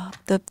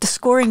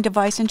scoring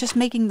device and just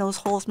making those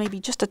holes maybe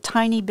just a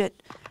tiny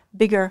bit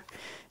bigger.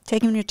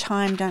 Taking your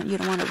time, you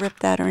don't want to rip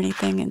that or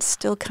anything, and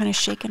still kind of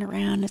shaking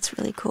around. It's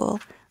really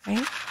cool,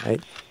 right?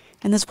 Right.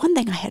 And there's one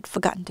thing I had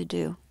forgotten to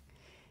do.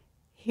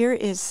 Here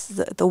is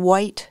the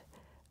white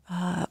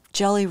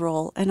jelly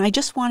roll, and I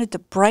just wanted to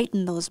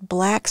brighten those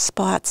black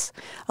spots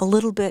a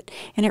little bit,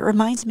 and it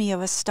reminds me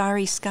of a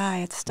starry sky,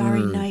 a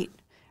starry night,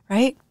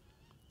 right?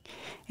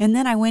 And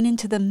then I went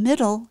into the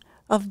middle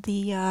of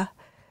the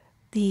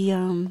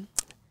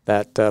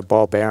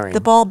ball bearing.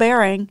 The ball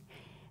bearing,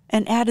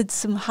 and added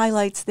some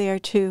highlights there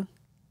too.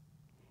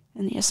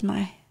 And here's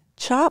my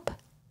chop.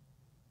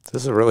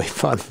 This is a really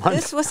fun one.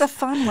 This was a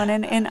fun one,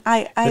 and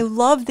I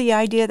love the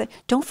idea that,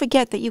 don't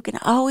forget that you can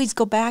always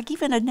go back,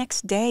 even the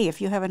next day,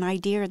 if you have an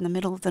idea in the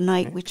middle of the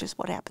night, which is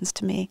what happens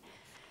to me.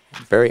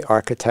 Very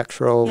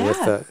architectural with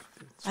the.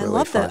 I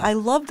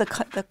love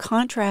the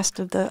contrast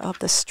of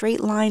the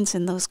straight lines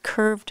and those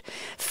curved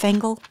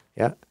fangle.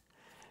 Yeah.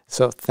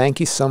 So thank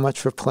you so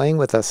much for playing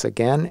with us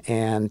again,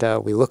 and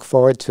we look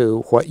forward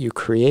to what you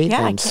create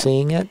and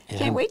seeing it.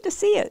 Can't wait to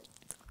see it.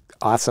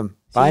 Awesome.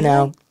 Bye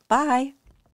now. Bye.